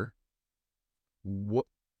paper, what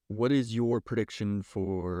what is your prediction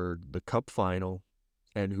for the Cup final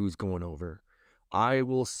and who's going over? I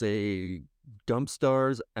will say Dump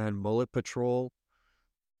Stars and Mullet Patrol.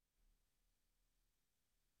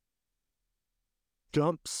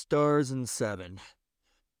 Dump Stars in 7.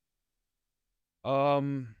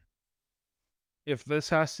 Um, if this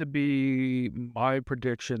has to be my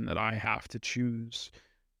prediction that I have to choose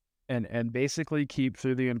and basically keep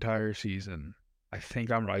through the entire season, I think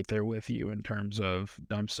I'm right there with you in terms of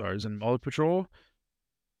Dump Stars and Mullet Patrol.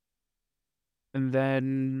 And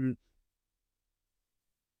then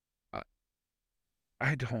I,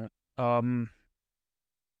 I don't.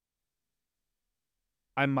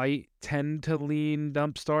 I might tend to lean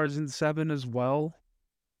Dump Stars in 7 as well,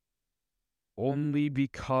 only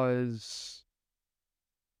because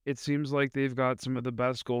it seems like they've got some of the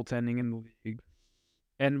best goaltending in the league.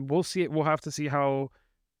 And we'll see it. We'll have to see how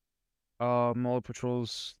Mullet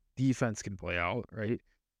Patrol's defense can play out, right?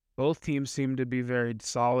 Both teams seem to be very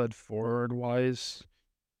solid forward wise.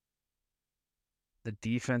 The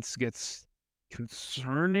defense gets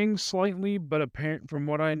concerning slightly, but apparent from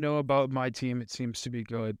what I know about my team, it seems to be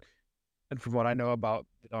good. And from what I know about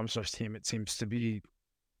the Domstars team, it seems to be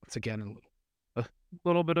once again a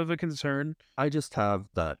little bit of a concern. I just have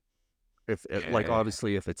that if it, like Yeah.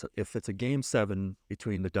 obviously if it's a game 7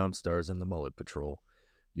 between the Dump Stars and the Mullet Patrol,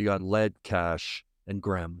 you got Lead, Cash, and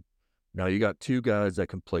Grem. Now you got two guys that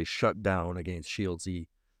can play shut down against Shieldsy.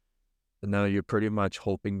 And now you're pretty much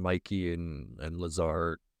hoping Mikey and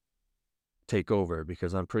Lazar take over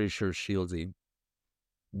because I'm pretty sure Shieldsy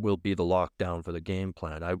will be the lockdown for the game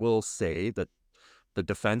plan. I will say that the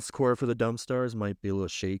defense core for the Dump Stars might be a little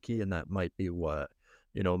shaky, and that might be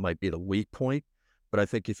might be the weak point. But I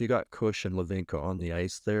think if you got Kush and Lavinka on the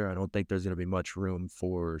ice there, I don't think there's going to be much room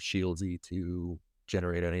for Shieldsy to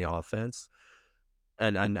generate any offense.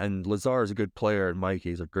 And Lazar is a good player, and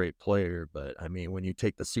Mikey's a great player. But I mean, when you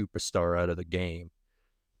take the superstar out of the game,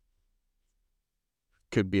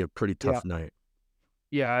 could be a pretty Yeah. tough night.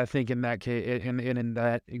 Yeah, I think in that case, in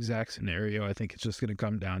that exact scenario, I think it's just going to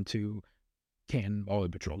come down to can Molly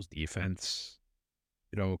Patrol's defense,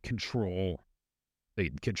 control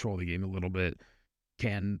the game a little bit.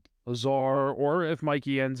 Can Lazar, or if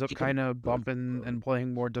Mikey ends up kind of bumping and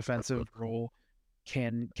playing more defensive role,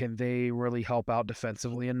 can they really help out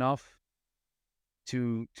defensively enough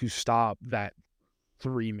to stop that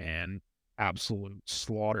 3-man absolute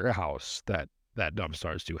slaughterhouse that Dump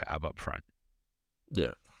Stars do have up front?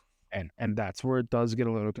 Yeah. and that's where it does get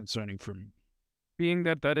a little concerning for me. Being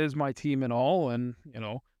that that is my team and all, and,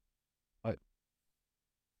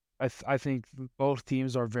 I I think both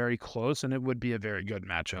teams are very close, and it would be a very good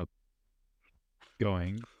matchup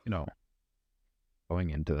going, going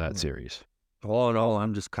into that Mm. series. All in all,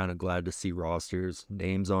 I'm just kind of glad to see rosters,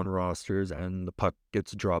 names on rosters, and the puck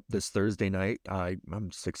gets dropped this Thursday night. I'm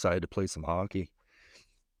just excited to play some hockey.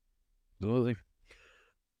 Absolutely.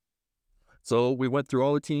 So we went through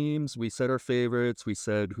all the teams. We said our favorites. We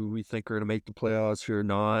said who we think are going to make the playoffs or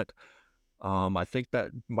not. I think that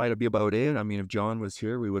might be about it. I mean, if John was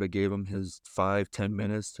here, we would have gave him his 5-10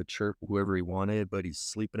 minutes to chirp whoever he wanted, but he's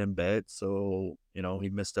sleeping in bed, so he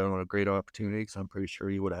missed out on a great opportunity. Because I'm pretty sure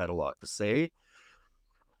he would have had a lot to say.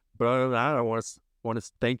 But other than that, I want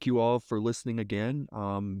to thank you all for listening again.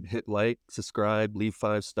 Hit like, subscribe, leave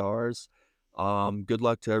 5 stars. Good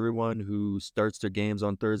luck to everyone who starts their games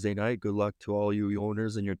on Thursday night. Good luck to all you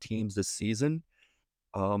owners and your teams this season.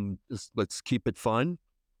 Let's keep it fun.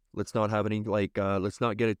 Let's not have any let's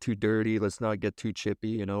not get it too dirty. Let's not get too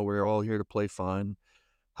chippy. We're all here to play fun,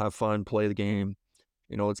 have fun, play the game.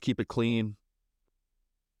 Let's keep it clean.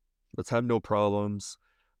 Let's have no problems.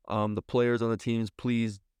 The players on the teams,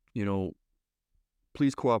 please, you know,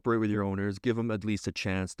 please cooperate with your owners. Give them at least a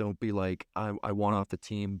chance. Don't be like, I want off the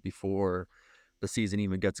team before the season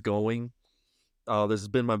even gets going. This has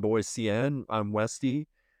been my boy CN. I'm Westy.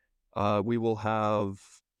 We will have,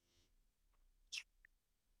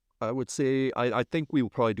 I would say, I think we will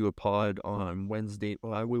probably do a pod on Wednesday.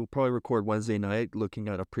 Well, we will probably record Wednesday night looking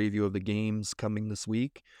at a preview of the games coming this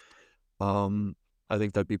week. Um, I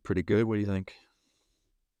think that'd be pretty good. What do you think?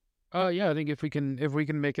 Yeah, I think if we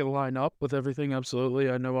can make it line up with everything,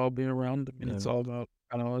 absolutely. I know I'll be around. I mean, it's Yeah. all about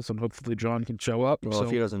kind of us, and hopefully John can show up. Well,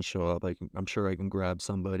 if he So doesn't show up, I'm sure I can grab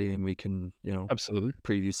somebody and we can, absolutely,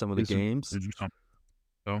 preview some of the do some games. do some.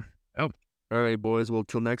 So, yeah. All right, boys. Well,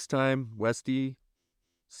 till next time, Westy,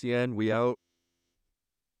 CN, we out.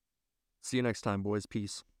 See you next time, boys.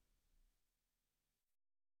 Peace.